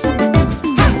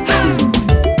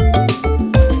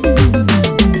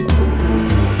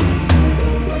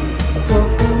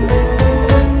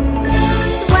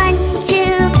 One,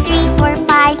 two, three, four,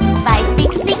 five. 5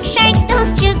 big sick sharks,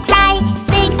 don't you cry.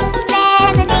 6,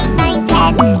 7, 8, 9,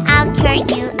 10. I'll cure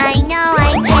you, I know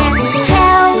I can.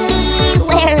 Tell me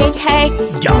where it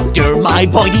hurts. Doctor, my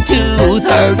pointy tooth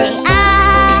hurts.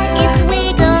 Ah, it's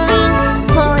wiggling.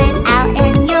 Pull it out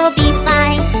and you'll be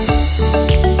fine.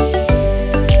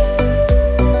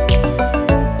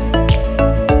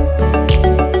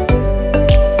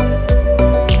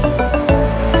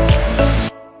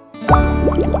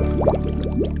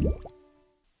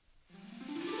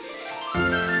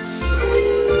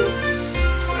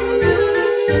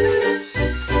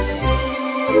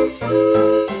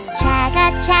 Chugga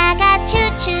chugga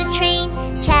choo-choo train.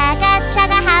 Chugga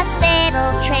chugga hospital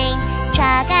train.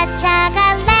 Chugga chugga,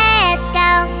 let's go.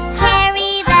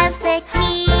 Carry the sick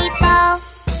people.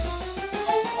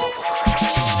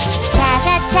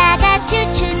 Chugga chugga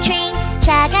choo-choo train.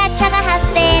 Chugga chugga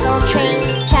hospital train.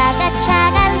 Chugga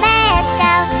chugga, let's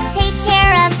go. Take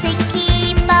care of sick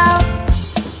people.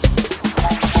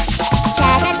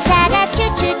 Chugga chugga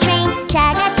choo-choo train.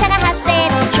 Chugga chugga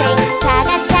hospital train.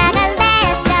 Chugga chugga,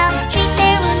 let's go. Treat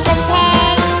their wounds and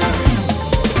pain.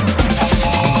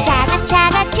 Chugga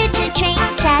chugga choo-choo train.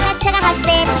 Chugga chugga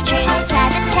hospital train.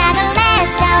 Chugga chugga,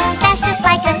 let's go. That's just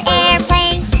like an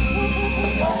airplane.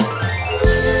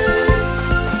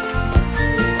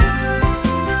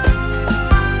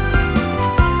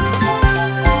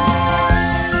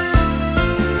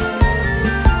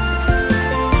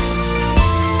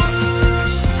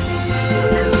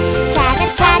 Chugga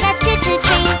chugga choo-choo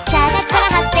train. Chugga chugga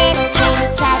hospital train.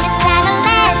 Chugga chugga,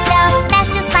 let's go. That's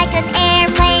just like an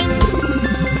airplane.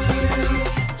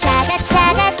 Chugga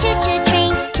chugga choo-choo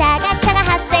train. Chugga chugga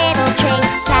hospital train.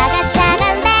 Chugga chugga,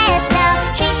 let's go.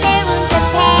 Treat their wounds and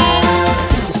pain.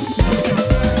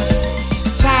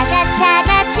 Chugga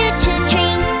chugga choo-choo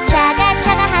train. Chugga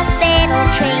chugga hospital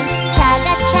train.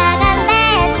 Chugga chugga,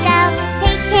 let's go.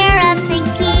 Take care of sick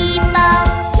people.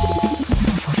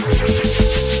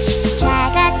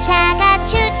 Chugga chugga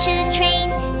choo-choo train.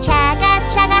 Chugga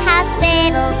chugga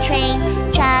hospital train.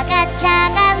 Chugga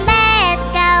chugga, let's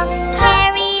go.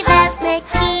 Carry the sick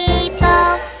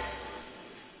people.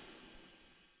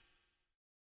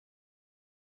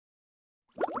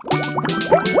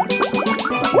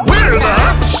 We're the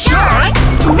Shark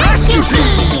Rescue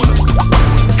Team!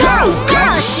 Go, go,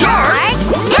 Shark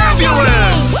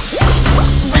Ambulance!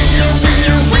 Wheel,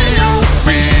 wheel, wheel,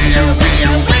 wheel,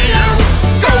 wheel, wheel.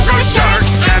 Go, go, Shark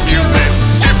Ambulance!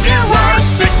 If you are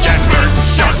sick and hurt,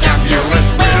 Shark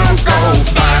Ambulance will go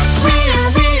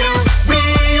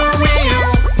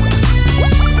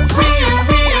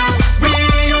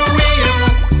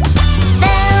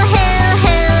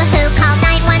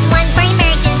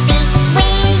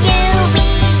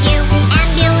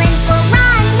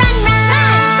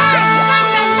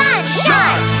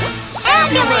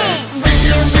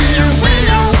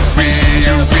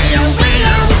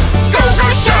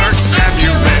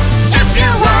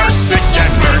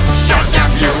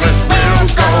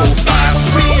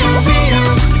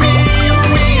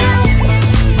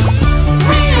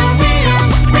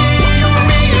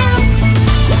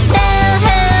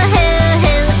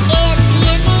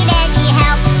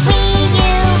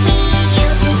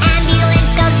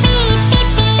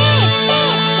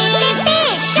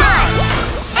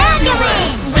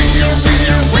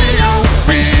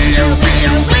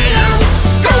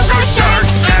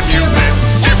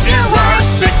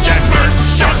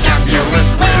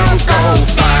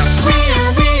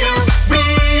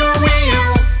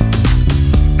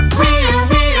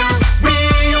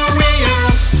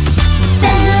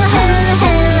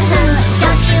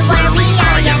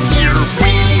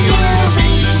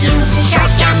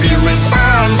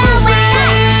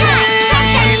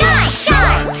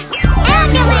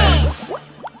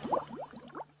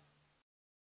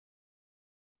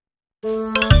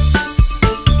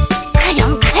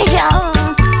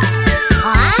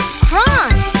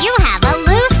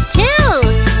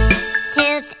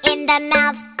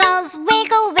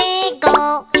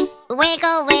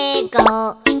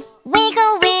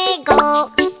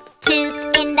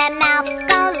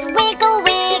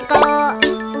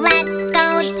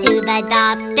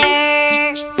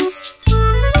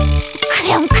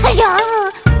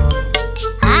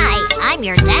Hi, I'm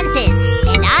your dentist,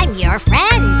 and I'm your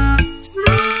friend.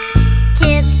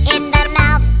 Tooth in the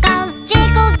mouth goes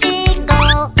jiggle,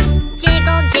 jiggle.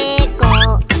 Jiggle,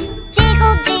 jiggle.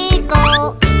 Jiggle,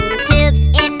 jiggle. Tooth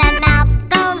in the mouth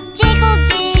goes jiggle,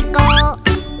 jiggle.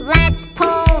 Let's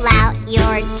pull out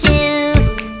your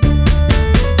tooth.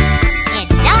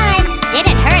 It's done.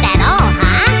 Didn't hurt at all,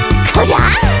 huh?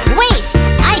 Wait,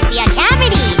 I see a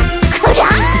cavity.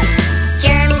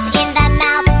 Germs in the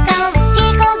mouth goes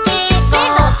giggle,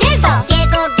 giggle.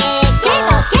 Giggle, giggle.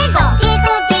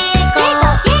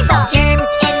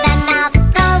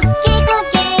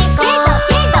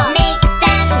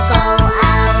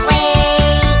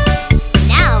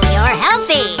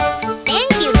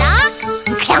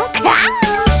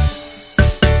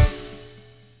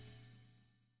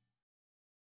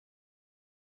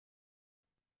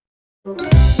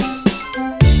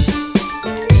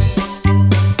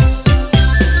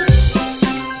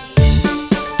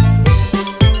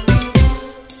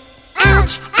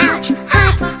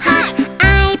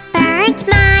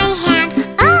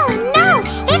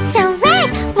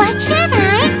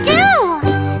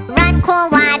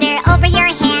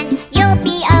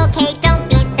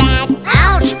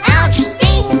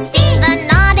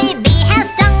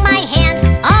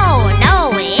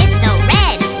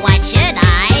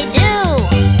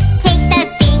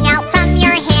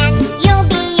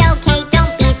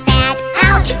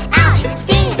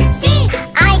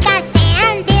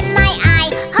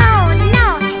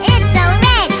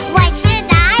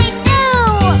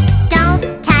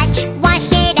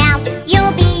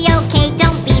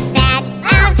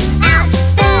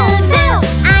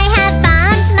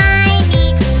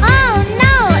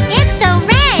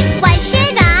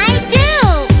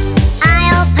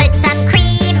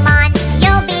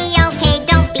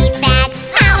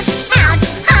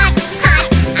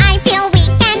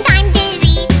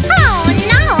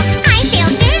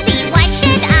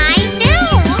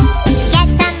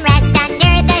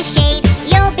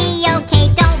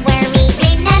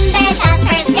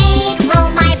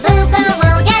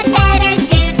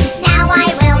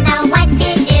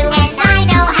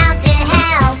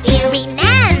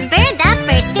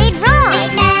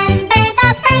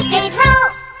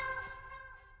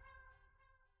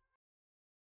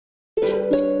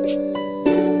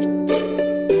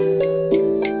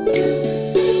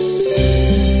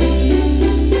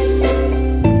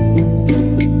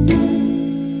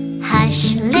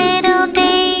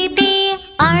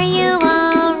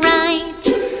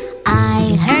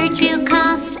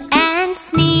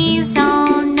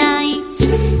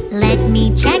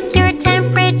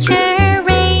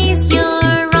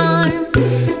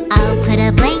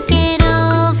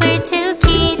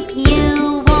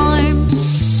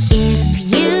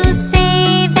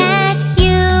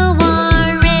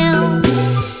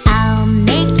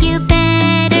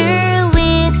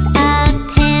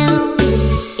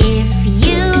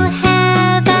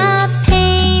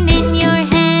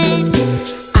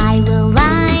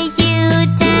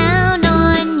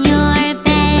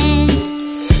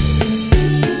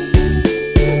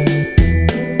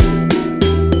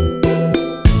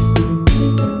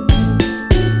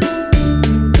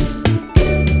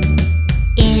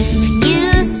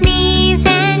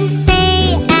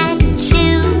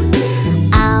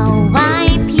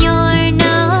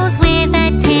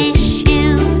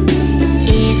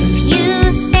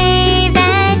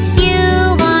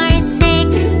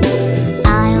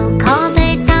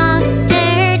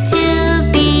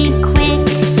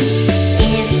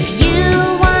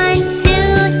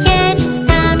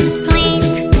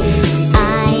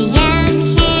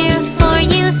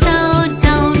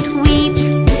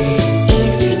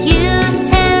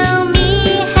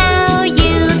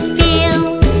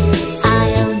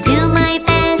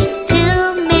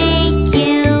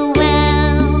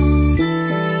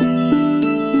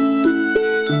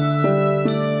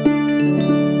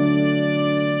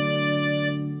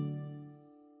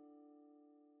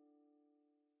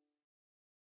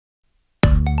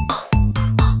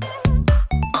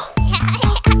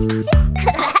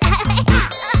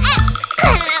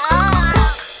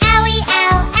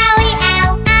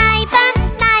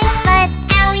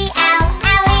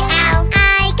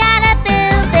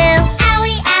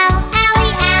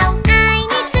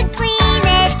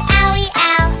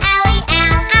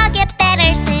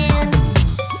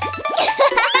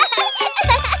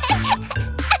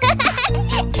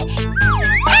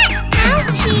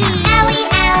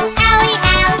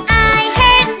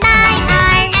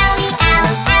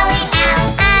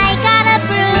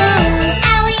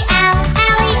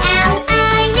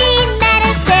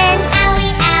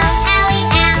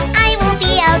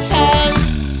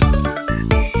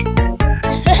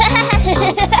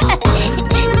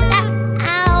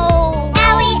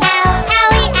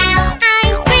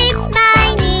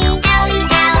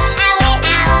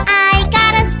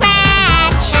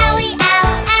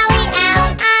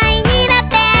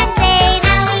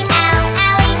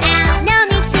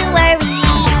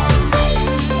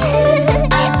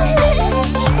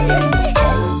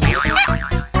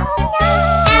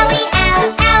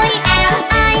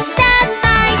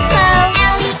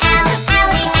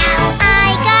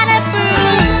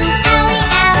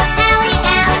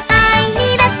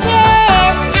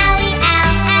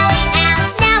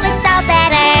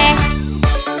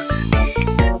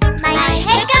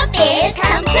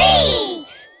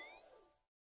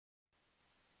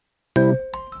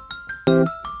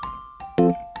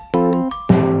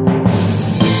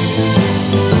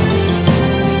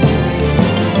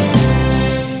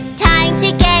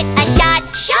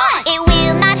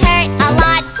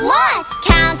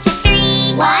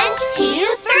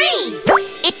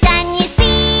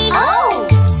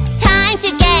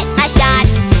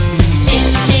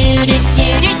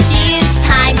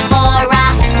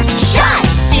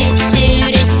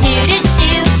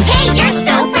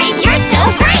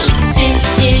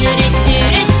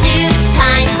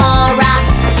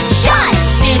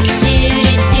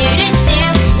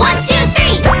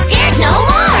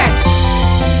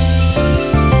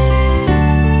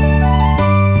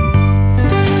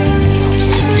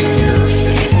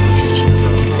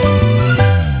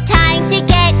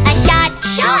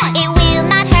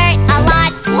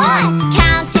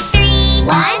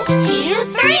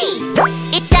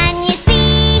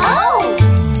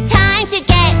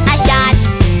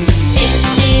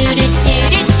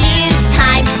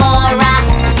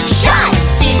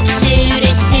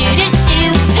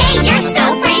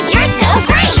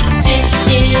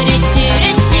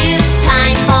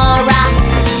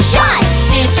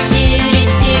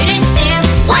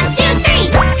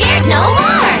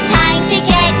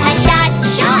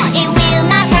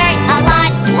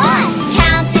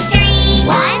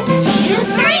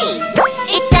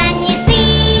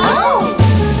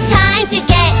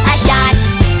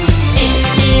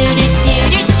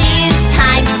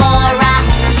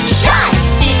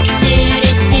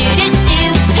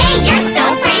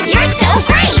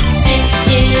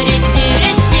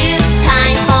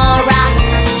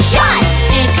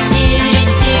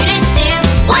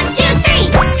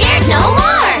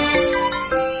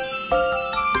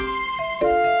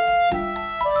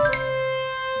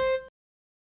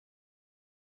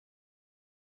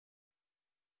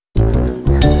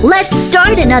 Let's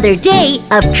start another day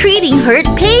of treating hurt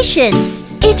patients.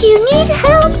 If you need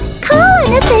help, call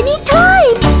on us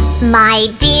anytime. My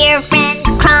dear friend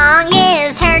Krong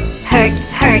is hurt, hurt,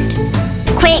 hurt.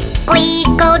 Quickly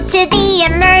go to the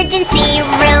emergency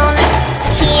room.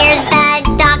 Here's the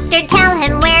doctor, tell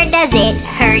him where does it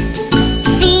hurt.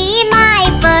 See, my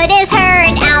foot is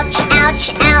hurt, ouch,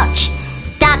 ouch, ouch.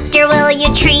 Doctor, will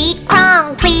you treat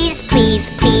Krong, please,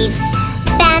 please, please?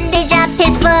 Bandage up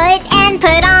his foot and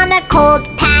put on a cold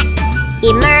pack.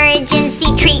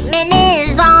 Emergency treatment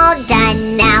is all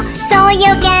done now, so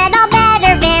you'll get all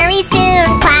better very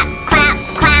soon. Clap, clap,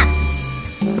 clap.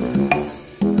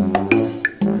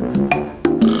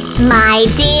 My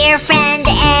dear friend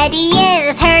Eddie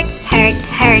is hurt, hurt,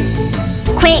 hurt.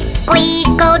 Quickly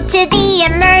go to the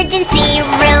emergency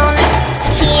room.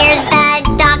 Here's the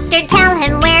doctor, tell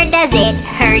him where does it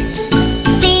hurt.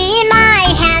 See, my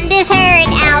hand is hurt,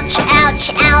 ouch, ouch,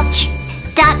 ouch.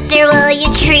 Doctor, will you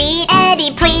treat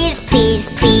Eddie, please, please,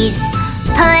 please?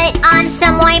 Put on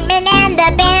some ointment and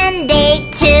a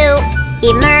Band-Aid too.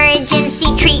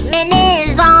 Emergency treatment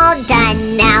is all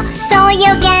done now, so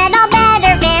you'll get all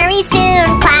better very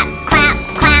soon. Clap, clap,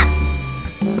 clap.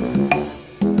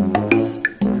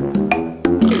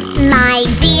 My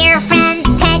dear friend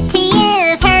Petty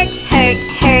is hurt, hurt,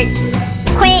 hurt.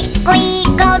 Quickly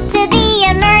go to the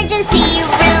emergency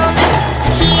room.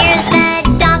 Here's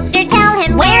the doctor, tell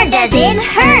him where does it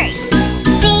hurt.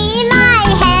 See, my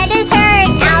head is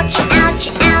hurt, ouch, ouch,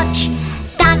 ouch.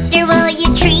 Doctor, will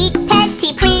you treat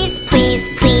Petty, please, please,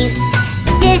 please?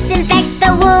 Disinfect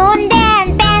the wound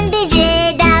and bandage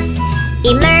it up.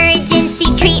 Emergency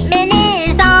treatment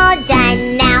is all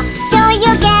done now, so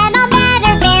you'll get all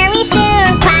better very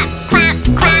soon. Clap, clap,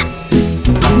 clap.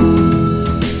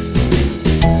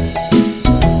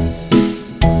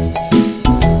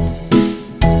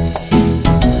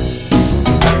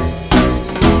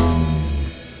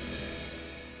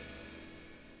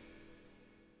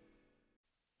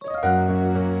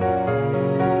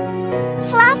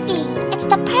 Fluffy, it's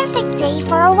the perfect day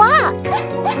for a walk.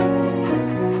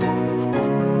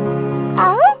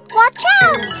 Oh, watch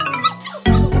out!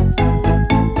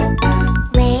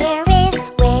 Where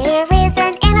is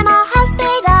an animal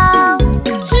hospital?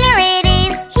 Here it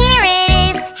is,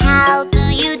 how do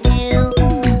you do?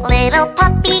 Little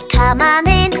puppy, come on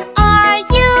in, are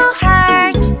you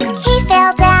hurt? He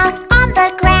fell down on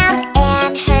the ground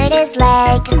and hurt his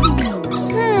leg.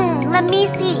 Let me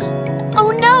see.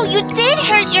 Oh no, you did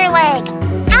hurt your leg.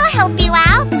 I'll help you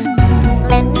out.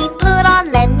 Let me put on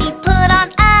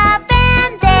a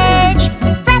bandage.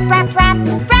 Wrap, wrap, wrap,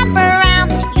 wrap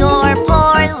around your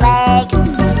poor leg.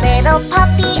 Little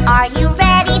puppy, are you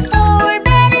ready for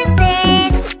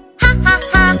medicine? Ha ha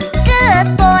ha, good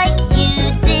boy, you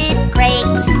did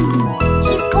great.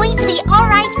 He's going to be all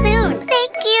right soon.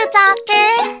 Thank you, doctor.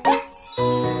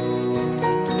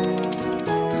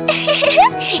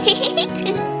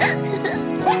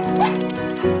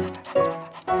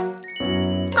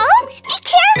 Oh, be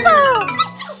careful!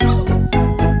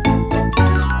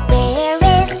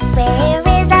 Where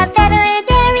is a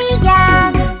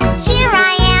veterinarian? Here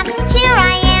I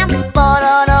am,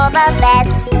 Pororo the vet.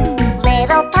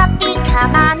 Little puppy,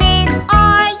 come on in,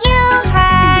 are you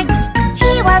hurt?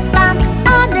 He was bumped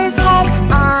on his head,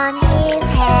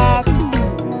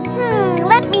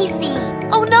 let me see.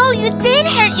 Oh no, you did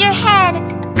hurt your head.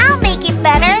 I'll make it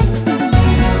better.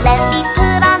 Let me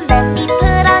put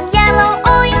on yellow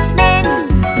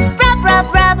ointment. Rub,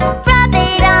 rub, rub, rub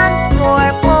it on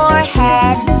your poor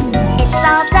head. It's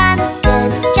all done,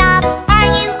 good job, are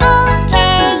you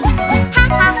okay? Ha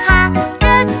ha ha,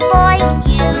 good boy,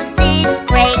 you did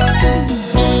great.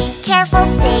 Be careful,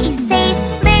 stay safe,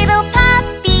 little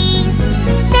puppies.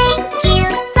 Thank you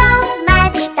so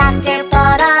much, Dr.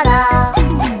 Pororo.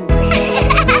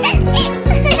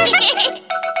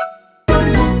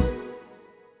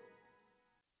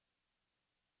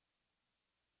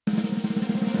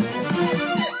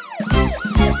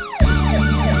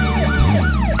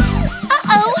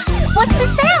 Uh-oh, what's the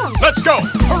sound? Let's go!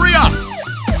 Hurry up!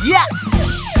 Yeah!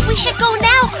 We should go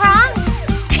now, Krong.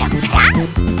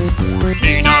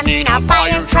 Nina, Nina,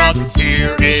 fire truck,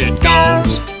 here it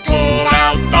goes. Put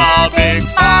out the big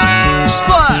fire.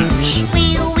 Splash!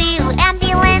 Wheel, wheel,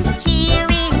 ambulance, here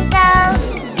it goes.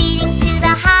 Speeding to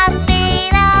the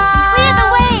hospital. Clear the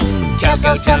way.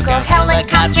 Toco, Toco,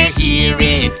 helicopter, here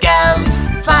it goes.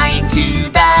 Flying to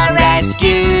the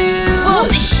rescue.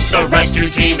 Whoosh! The rescue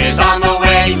team is on the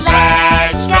way.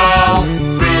 Let's go!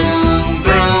 Vroom,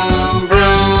 vroom,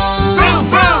 vroom, vroom,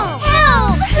 vroom.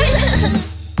 Help!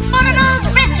 Pororo's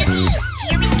rescue team,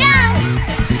 here we go.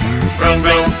 Vroom,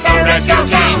 vroom, the rescue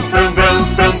team. Vroom, vroom,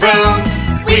 vroom,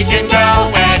 We can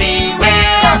go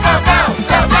anywhere. Go, go, go,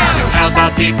 go, go. To help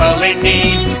out people in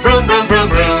need. Vroom, vroom, vroom,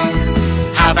 vroom.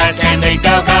 How fast can they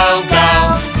go, go,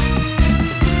 go?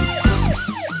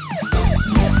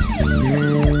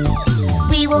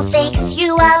 We will fix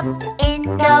you up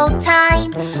in no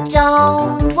time.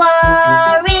 Don't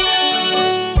worry.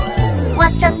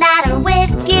 What's the matter with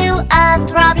you? A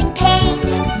throbbing pain?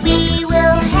 We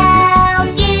will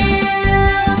help you.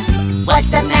 What's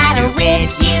the matter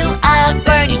with you? A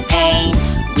burning pain?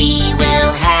 We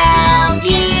will help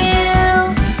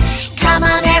you. Come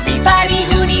on, everybody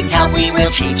who needs help, we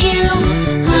will treat you.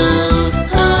 Hoo,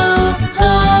 hoo,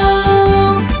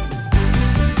 hoo.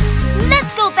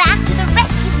 Let's go back to the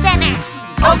rescue center.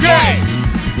 Okay!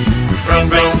 Vroom,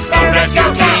 vroom, the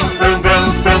rescue team. Vroom,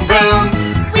 vroom, vroom, vroom.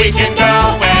 We can go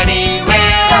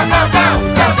anywhere. Go, go, go,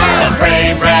 go, go. The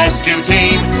brave rescue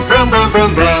team. Vroom, vroom,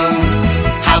 vroom, vroom.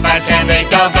 How fast can they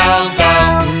go, go, go?